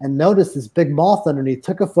and noticed this big moth underneath,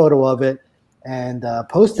 took a photo of it, and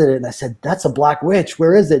posted it. And I said, "That's a black witch.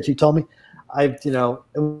 Where is it?" She told me. About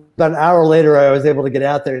an hour later, I was able to get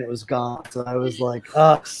out there and it was gone. So I was like,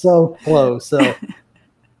 "Oh, so close." So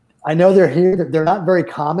I know they're here. They're not very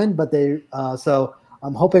common, but so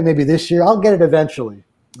I'm hoping maybe this year I'll get it eventually.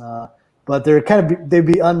 But they'd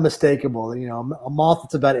be unmistakable. A moth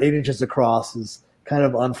that's about 8 inches across is kind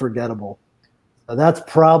of unforgettable. So that's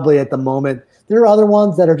probably at the moment. There are other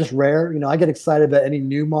ones that are just rare. I get excited about any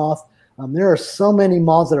new moth. There are so many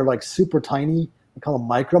moths that are super tiny. We call them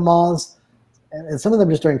micro moths, and some of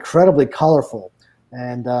them just are incredibly colorful.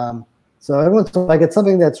 And so everyone's like, it's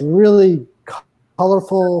something that's really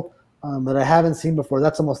colorful, that I haven't seen before.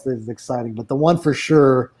 That's almost as exciting. But the one for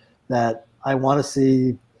sure that I want to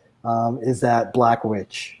see is that Black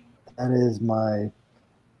Witch. That is my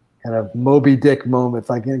kind of Moby Dick moment.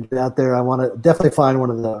 If I can get out there, I want to definitely find one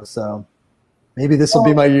of those. So maybe this will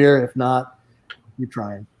be my year. If not, keep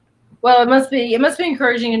trying. Well, it must be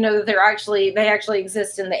encouraging to know that they actually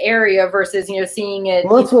exist in the area versus seeing it.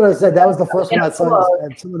 Well, that's what I said. That was the first one I saw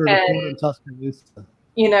at somewhere in the corner in Tuscaloosa.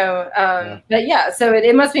 But yeah, so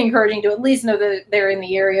it must be encouraging to at least know that they're in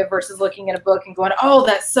the area versus looking at a book and going, oh,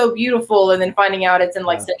 that's so beautiful, and then finding out it's in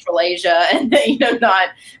like Central Asia and not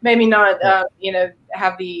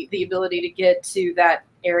have the ability to get to that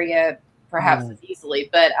area perhaps as easily.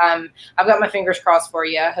 But I've got my fingers crossed for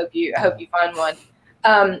you. I hope you find one.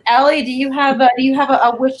 Allie, do you have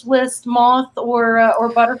a wish list moth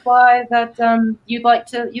or butterfly that you'd like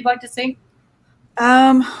to see?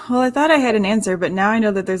 Well, I thought I had an answer, but now I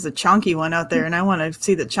know that there's a chonky one out there, and I want to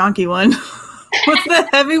see the chonky one. What's the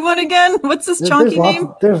heavy one again? What's this chonky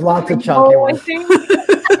name? There's lots of chonky ones.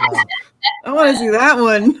 I want to see that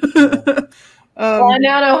one. Well, I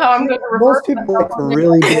now know how I'm going to reverse. Most people like the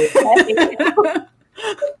really big.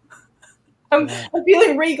 I'm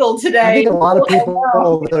feeling regal today. I think a lot of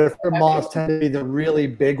people their moths tend to be the really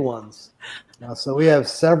big ones. So we have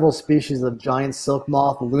several species of giant silk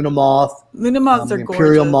moth, Luna moth. Luna moths are the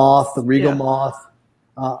imperial gorgeous. moth, the regal moth,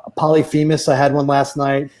 Polyphemus. I had one last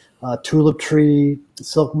night. Tulip tree,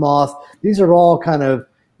 silk moth. These are all kind of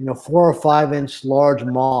 4 or 5 inch large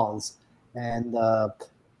moths, and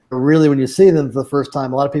really when you see them for the first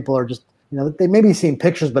time, a lot of people are just they may be seeing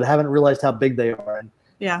pictures but haven't realized how big they are. And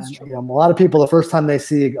a lot of people the first time they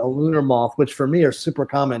see a lunar moth, which for me are super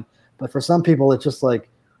common, but for some people it's just like,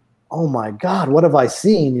 oh my God, what have I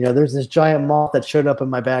seen? There's this giant moth that showed up in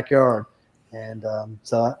my backyard. And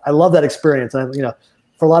so I love that experience. And,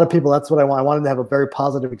 for a lot of people, that's what I want. I want them to have a very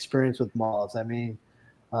positive experience with moths. I mean,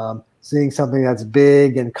 seeing something that's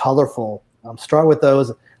big and colorful. Start with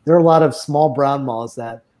those. There are a lot of small brown moths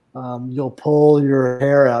that you'll pull your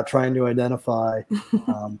hair out trying to identify.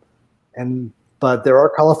 But there are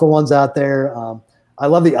colorful ones out there. I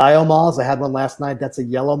love the Io moths. I had one last night. That's a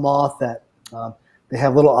yellow moth that they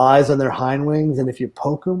have little eyes on their hind wings, and if you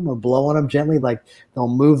poke them or blow on them gently, like they'll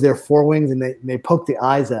move their forewings and they poke the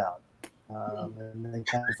eyes out. And they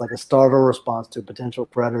kind of, it's like a startle response to a potential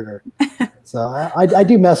predator. So I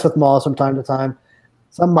do mess with moths from time to time.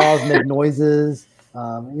 Some moths make noises.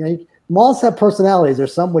 Moths have personalities.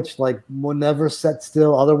 There's some which like will never sit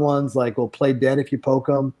still. Other ones like will play dead if you poke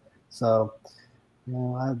them. So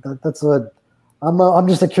that's what. I'm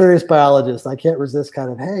just a curious biologist. I can't resist kind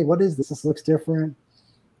of, hey, what is this? This looks different.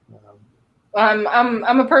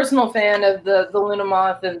 I'm a personal fan of the Luna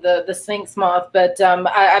moth and the Sphinx moth, but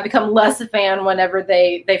I become less a fan whenever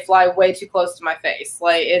they fly way too close to my face.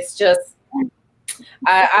 Like it's just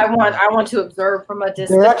I want to observe from a distance.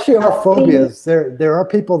 There actually are phobias. There are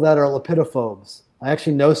people that are lepidophobes. I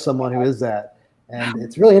actually know someone who is that, and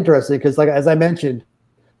it's really interesting because, like as I mentioned,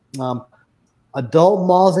 adult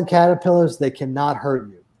moths and caterpillars, they cannot hurt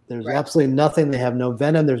you. There's absolutely nothing. They have no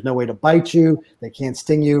venom. There's no way to bite you. They can't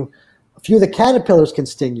sting you. A few of the caterpillars can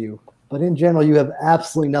sting you, but in general, you have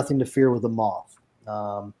absolutely nothing to fear with a moth.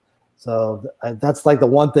 So that's like the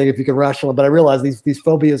one thing if you can rational. But I realize these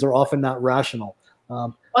phobias are often not rational.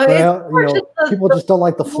 People just don't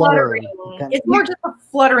like the fluttering. It's more just the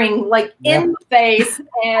fluttering, like in the face,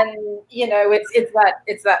 and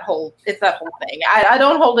it's that whole thing. I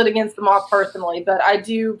don't hold it against the moth personally, but I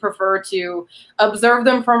do prefer to observe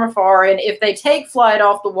them from afar. And if they take flight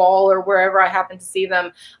off the wall or wherever I happen to see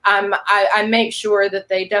them, I make sure that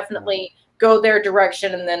they definitely go their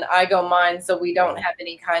direction, and then I go mine, so we don't have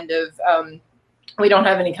any kind of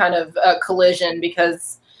collision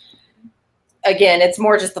because. Again, it's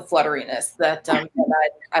more just the flutteriness that I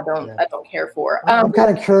don't care for. I'm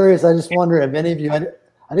kind of curious. I just wonder if any of you, I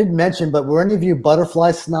didn't mention, but were any of you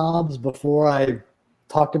butterfly snobs before I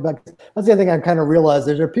talked about? That's the other thing I kind of realized.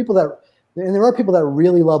 There are people that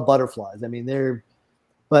really love butterflies. I mean,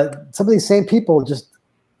 but some of these same people just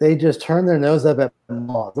turn their nose up at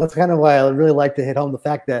moths. That's kind of why I really like to hit home the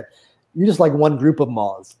fact that you just like one group of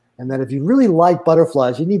moths. And that if you really like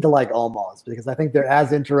butterflies, you need to like all moths because I think they're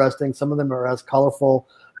as interesting. Some of them are as colorful,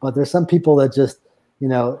 but there's some people that just,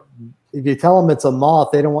 if you tell them it's a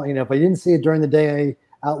moth, they don't want, if I didn't see it during the day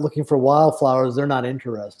out looking for wildflowers, they're not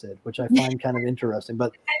interested, which I find kind of interesting.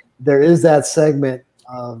 But there is that segment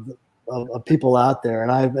of people out there,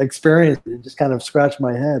 and I've experienced it, just kind of scratched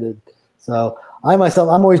my head. And so I'm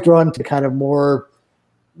always drawn to kind of more,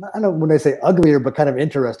 I don't know when they say uglier, but kind of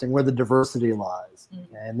interesting, where the diversity lies.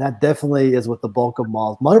 Mm-hmm. And that definitely is what the bulk of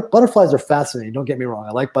moths. Butterflies are fascinating. Don't get me wrong.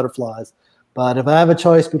 I like butterflies. But if I have a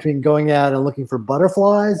choice between going out and looking for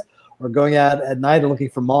butterflies or going out at night and looking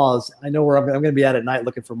for moths, I know where I'm going to be at night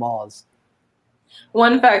looking for moths.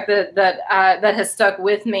 One fact that has stuck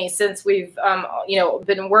with me since we've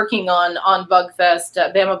been working on Bug Fest,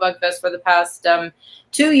 Bama Bug Fest for the past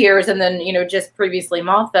 2 years, and then just previously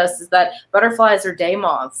Moth Fest, is that butterflies are day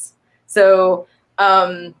moths. So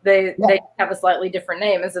they have a slightly different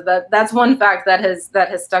name, and so that's one fact that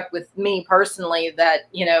has stuck with me personally. That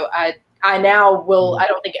I now will, I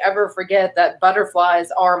don't think ever forget that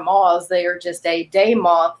butterflies are moths. They are just a day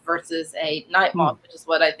moth versus a night moth, which is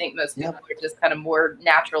what I think most people are just kind of more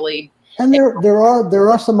naturally. And there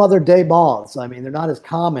are some other day moths. I mean, they're not as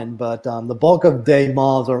common, but the bulk of day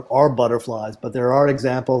moths are butterflies. But there are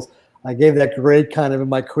examples. I gave that great kind of in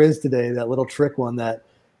my quiz today, that little trick one that,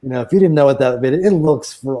 if you didn't know what that would be, it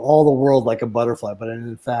looks for all the world like a butterfly, but it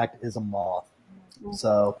in fact is a moth.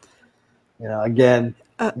 So, again.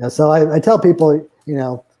 So I tell people,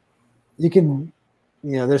 you can,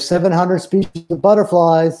 there's 700 species of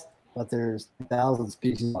butterflies, but there's 1,000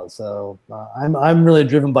 species. So I'm really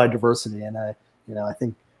driven by diversity, and I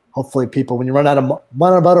think hopefully people, when you run out of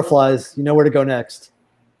butterflies, you know where to go next.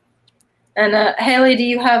 And Haley, do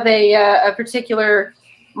you have a particular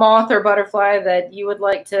moth or butterfly that you would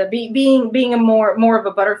like to being a more of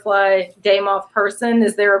a butterfly day moth person?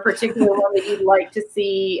 Is there a particular one that you'd like to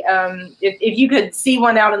see? If you could see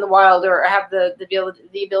one out in the wild or have the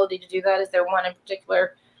ability to do that, is there one in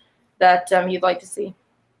particular that you'd like to see?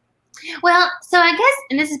 Well, so I guess,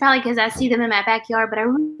 and this is probably because I see them in my backyard, but I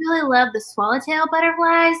really love the swallowtail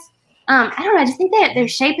butterflies. I don't know, I just think that their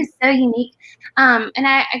shape is so unique. And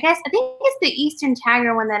I think it's the Eastern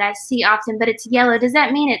tiger one that I see often, but it's yellow. Does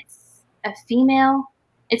that mean it's a female?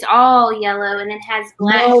 It's all yellow and it has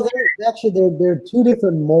black. No, there are two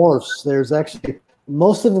different morphs. There's actually,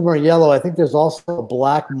 most of them are yellow. I think there's also a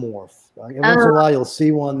black morph. Once in a while, you'll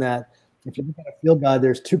see one that, if you look at a field guide,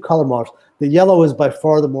 there's two color morphs. The yellow is by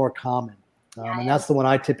far the more common. And that's the one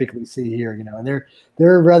I typically see here, and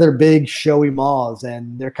they're rather big, showy moths,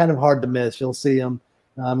 and they're kind of hard to miss. You'll see them.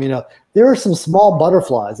 There are some small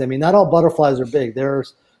butterflies. I mean, not all butterflies are big.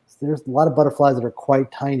 There's a lot of butterflies that are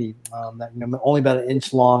quite tiny, that only about 1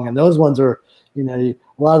 inch long, and those ones are, a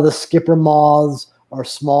lot of the skipper moths are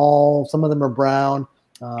small. Some of them are brown,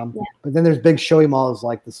 but then there's big, showy moths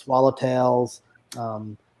like the swallowtails,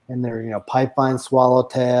 and they're pipevine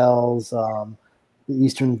swallowtails. The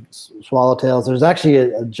eastern swallowtails. There's actually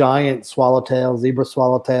a giant swallowtail, zebra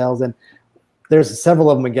swallowtails, and there's several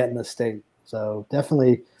of them we get in the state. So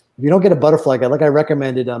definitely, if you don't get a butterfly guide, like I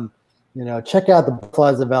recommended, check out the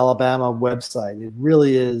Butterflies of Alabama website. It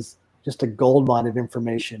really is just a goldmine of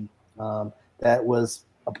information. That was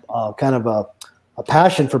kind of a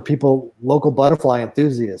passion for people, local butterfly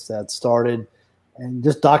enthusiasts, that started and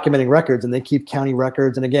just documenting records, and they keep counting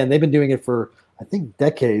records. And again, they've been doing it for, I think,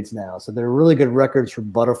 decades now. So they're really good records for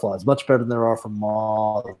butterflies, much better than there are for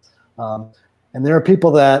moths. And there are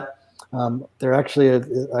people that, they're actually,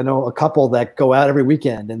 I know a couple that go out every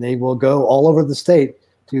weekend, and they will go all over the state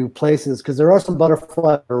to places, because there are some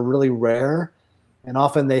butterflies that are really rare, and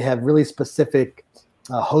often they have really specific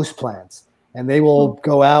host plants. And they will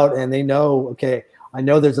go out and they know, okay, I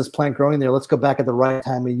know there's this plant growing there. Let's go back at the right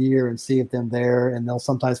time of year and see if they're there. And they'll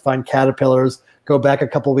sometimes find caterpillars, go back a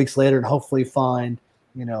couple of weeks later and hopefully find,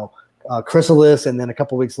 chrysalis, and then a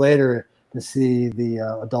couple of weeks later to see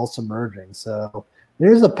the adults emerging. So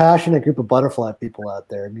there's a passionate group of butterfly people out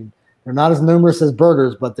there. I mean, they're not as numerous as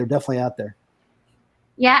birders, but they're definitely out there.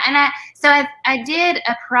 Yeah, and I did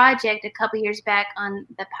a project a couple years back on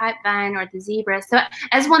the pipevine or the zebra. So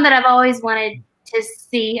as one that I've always wanted to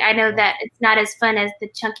see. I know that it's not as fun as the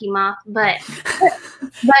chunky moth, but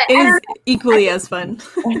it is equally as fun.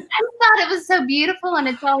 I thought it was so beautiful, and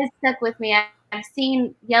it's always stuck with me. I've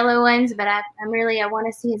seen yellow ones, but I want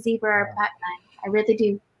to see a zebra or a pipevine. I really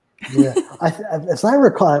do. Yeah, as I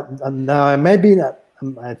recall, now I may be not.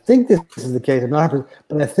 I think this is the case. I'm not,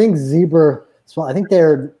 but I think zebra. So I think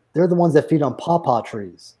they're the ones that feed on pawpaw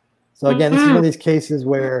trees. So again, this is one of these cases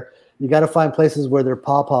where you got to find places where there are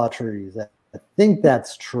pawpaw trees. I think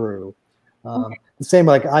that's true. The same,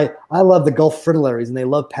 like I love the Gulf fritillaries, and they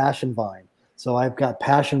love passion vine. So I've got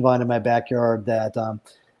passion vine in my backyard that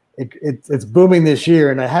it's booming this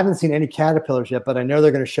year, and I haven't seen any caterpillars yet, but I know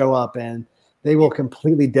they're going to show up, and they will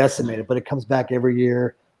completely decimate it. But it comes back every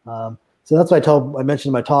year. So that's what I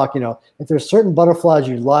mentioned in my talk. If there's certain butterflies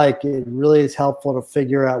you like, it really is helpful to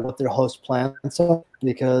figure out what their host plants are,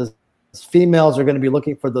 because females are going to be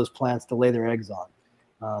looking for those plants to lay their eggs on.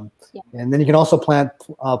 And then you can also plant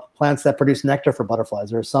plants that produce nectar for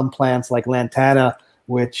butterflies. There are some plants like lantana,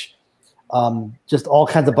 which just all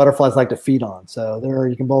kinds of butterflies like to feed on. So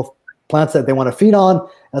you can both plants that they want to feed on,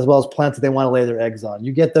 as well as plants that they want to lay their eggs on.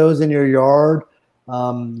 You get those in your yard,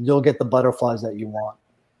 you'll get the butterflies that you want.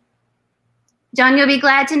 John, you'll be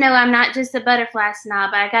glad to know I'm not just a butterfly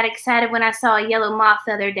snob. I got excited when I saw a yellow moth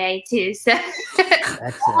the other day, too. So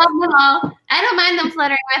I don't mind them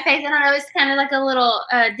fluttering in my face. I don't know. It's kind of like a little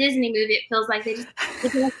Disney movie. It feels like they just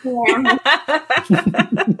around.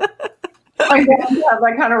 I'm glad you have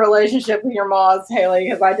that kind of relationship with your moths, Haley,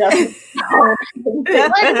 because I definitely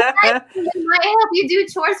it might help you do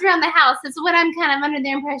chores around the house. That's what I'm kind of under the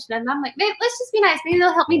impression of. I'm like, let's just be nice. Maybe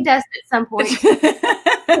they'll help me dust at some point.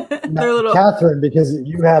 Now, Katherine, because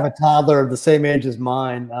you have a toddler of the same age as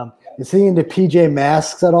mine, is he into PJ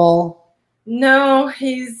Masks at all? No,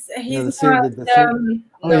 he's not.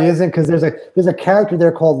 No, he isn't, because there's a character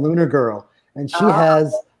there called Lunar Girl, and she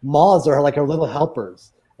has moths that are like her little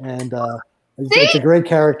helpers, and it's a great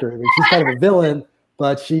character. I mean, she's kind of a villain,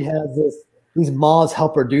 but she has these moths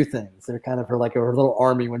help her do things. They're kind of her little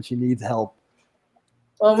army when she needs help.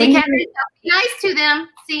 Well, See, Katherine, be nice to them.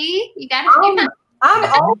 See, you got to be nice.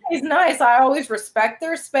 I'm always nice. I always respect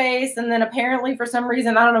their space, and then apparently for some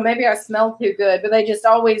reason, I don't know, maybe I smell too good, but they just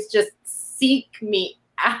always just seek me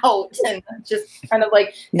out and just kind of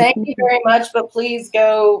like, thank you very much, but please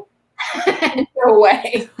go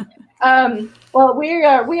away. Well, we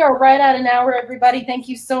are right at an hour, everybody. Thank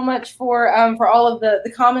you so much for all of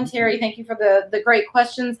the commentary. Thank you for the great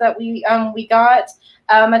questions that we got.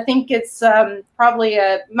 I think it's probably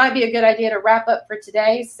might be a good idea to wrap up for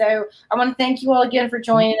today. So I want to thank you all again for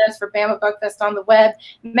joining us for Bama Bug Fest on the web.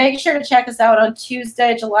 Make sure to check us out on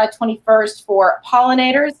Tuesday, July 21st for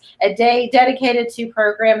Pollinators, a day dedicated to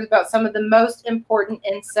programs about some of the most important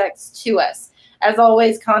insects to us. As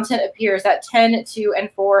always, content appears at 10, 2, and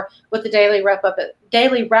 4 with the daily wrap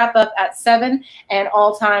up at 7, and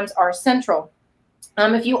all times are central.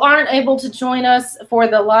 If you aren't able to join us for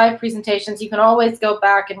the live presentations, you can always go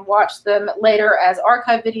back and watch them later as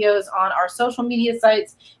archive videos on our social media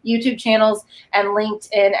sites, YouTube channels, and linked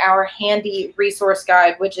in our handy resource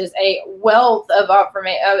guide, which is a wealth of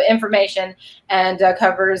information and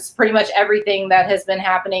covers pretty much everything that has been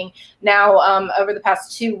happening now over the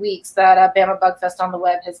past 2 weeks that Bama Bug Fest on the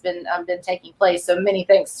web has been taking place. So many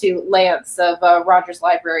thanks to Lance of Rogers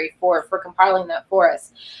Library for compiling that for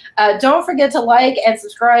us. Don't forget to like and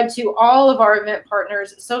subscribe to all of our event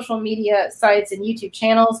partners' social media sites and YouTube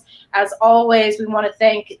channels. As always, we want to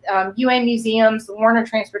thank UA Museums, the Warner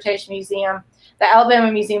Transportation Museum, the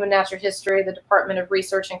Alabama Museum of Natural History, the Department of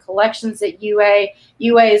Research and Collections at UA,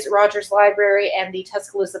 UA's Rogers Library, and the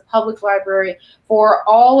Tuscaloosa Public Library for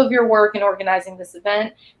all of your work in organizing this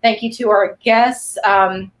event. Thank you to our guests,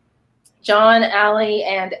 John, Allie,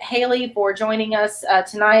 and Haley, for joining us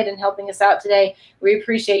tonight and helping us out today. We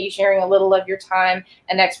appreciate you sharing a little of your time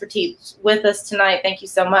and expertise with us tonight. Thank you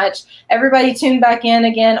so much. Everybody tune back in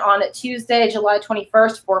again on Tuesday, July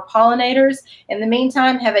 21st for Pollinators. In the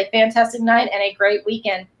meantime, have a fantastic night and a great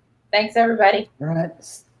weekend. Thanks, everybody. All right.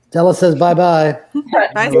 Stella says bye-bye.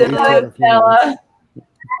 Bye, Stella. Bye, Stella. Bye,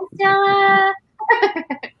 Stella.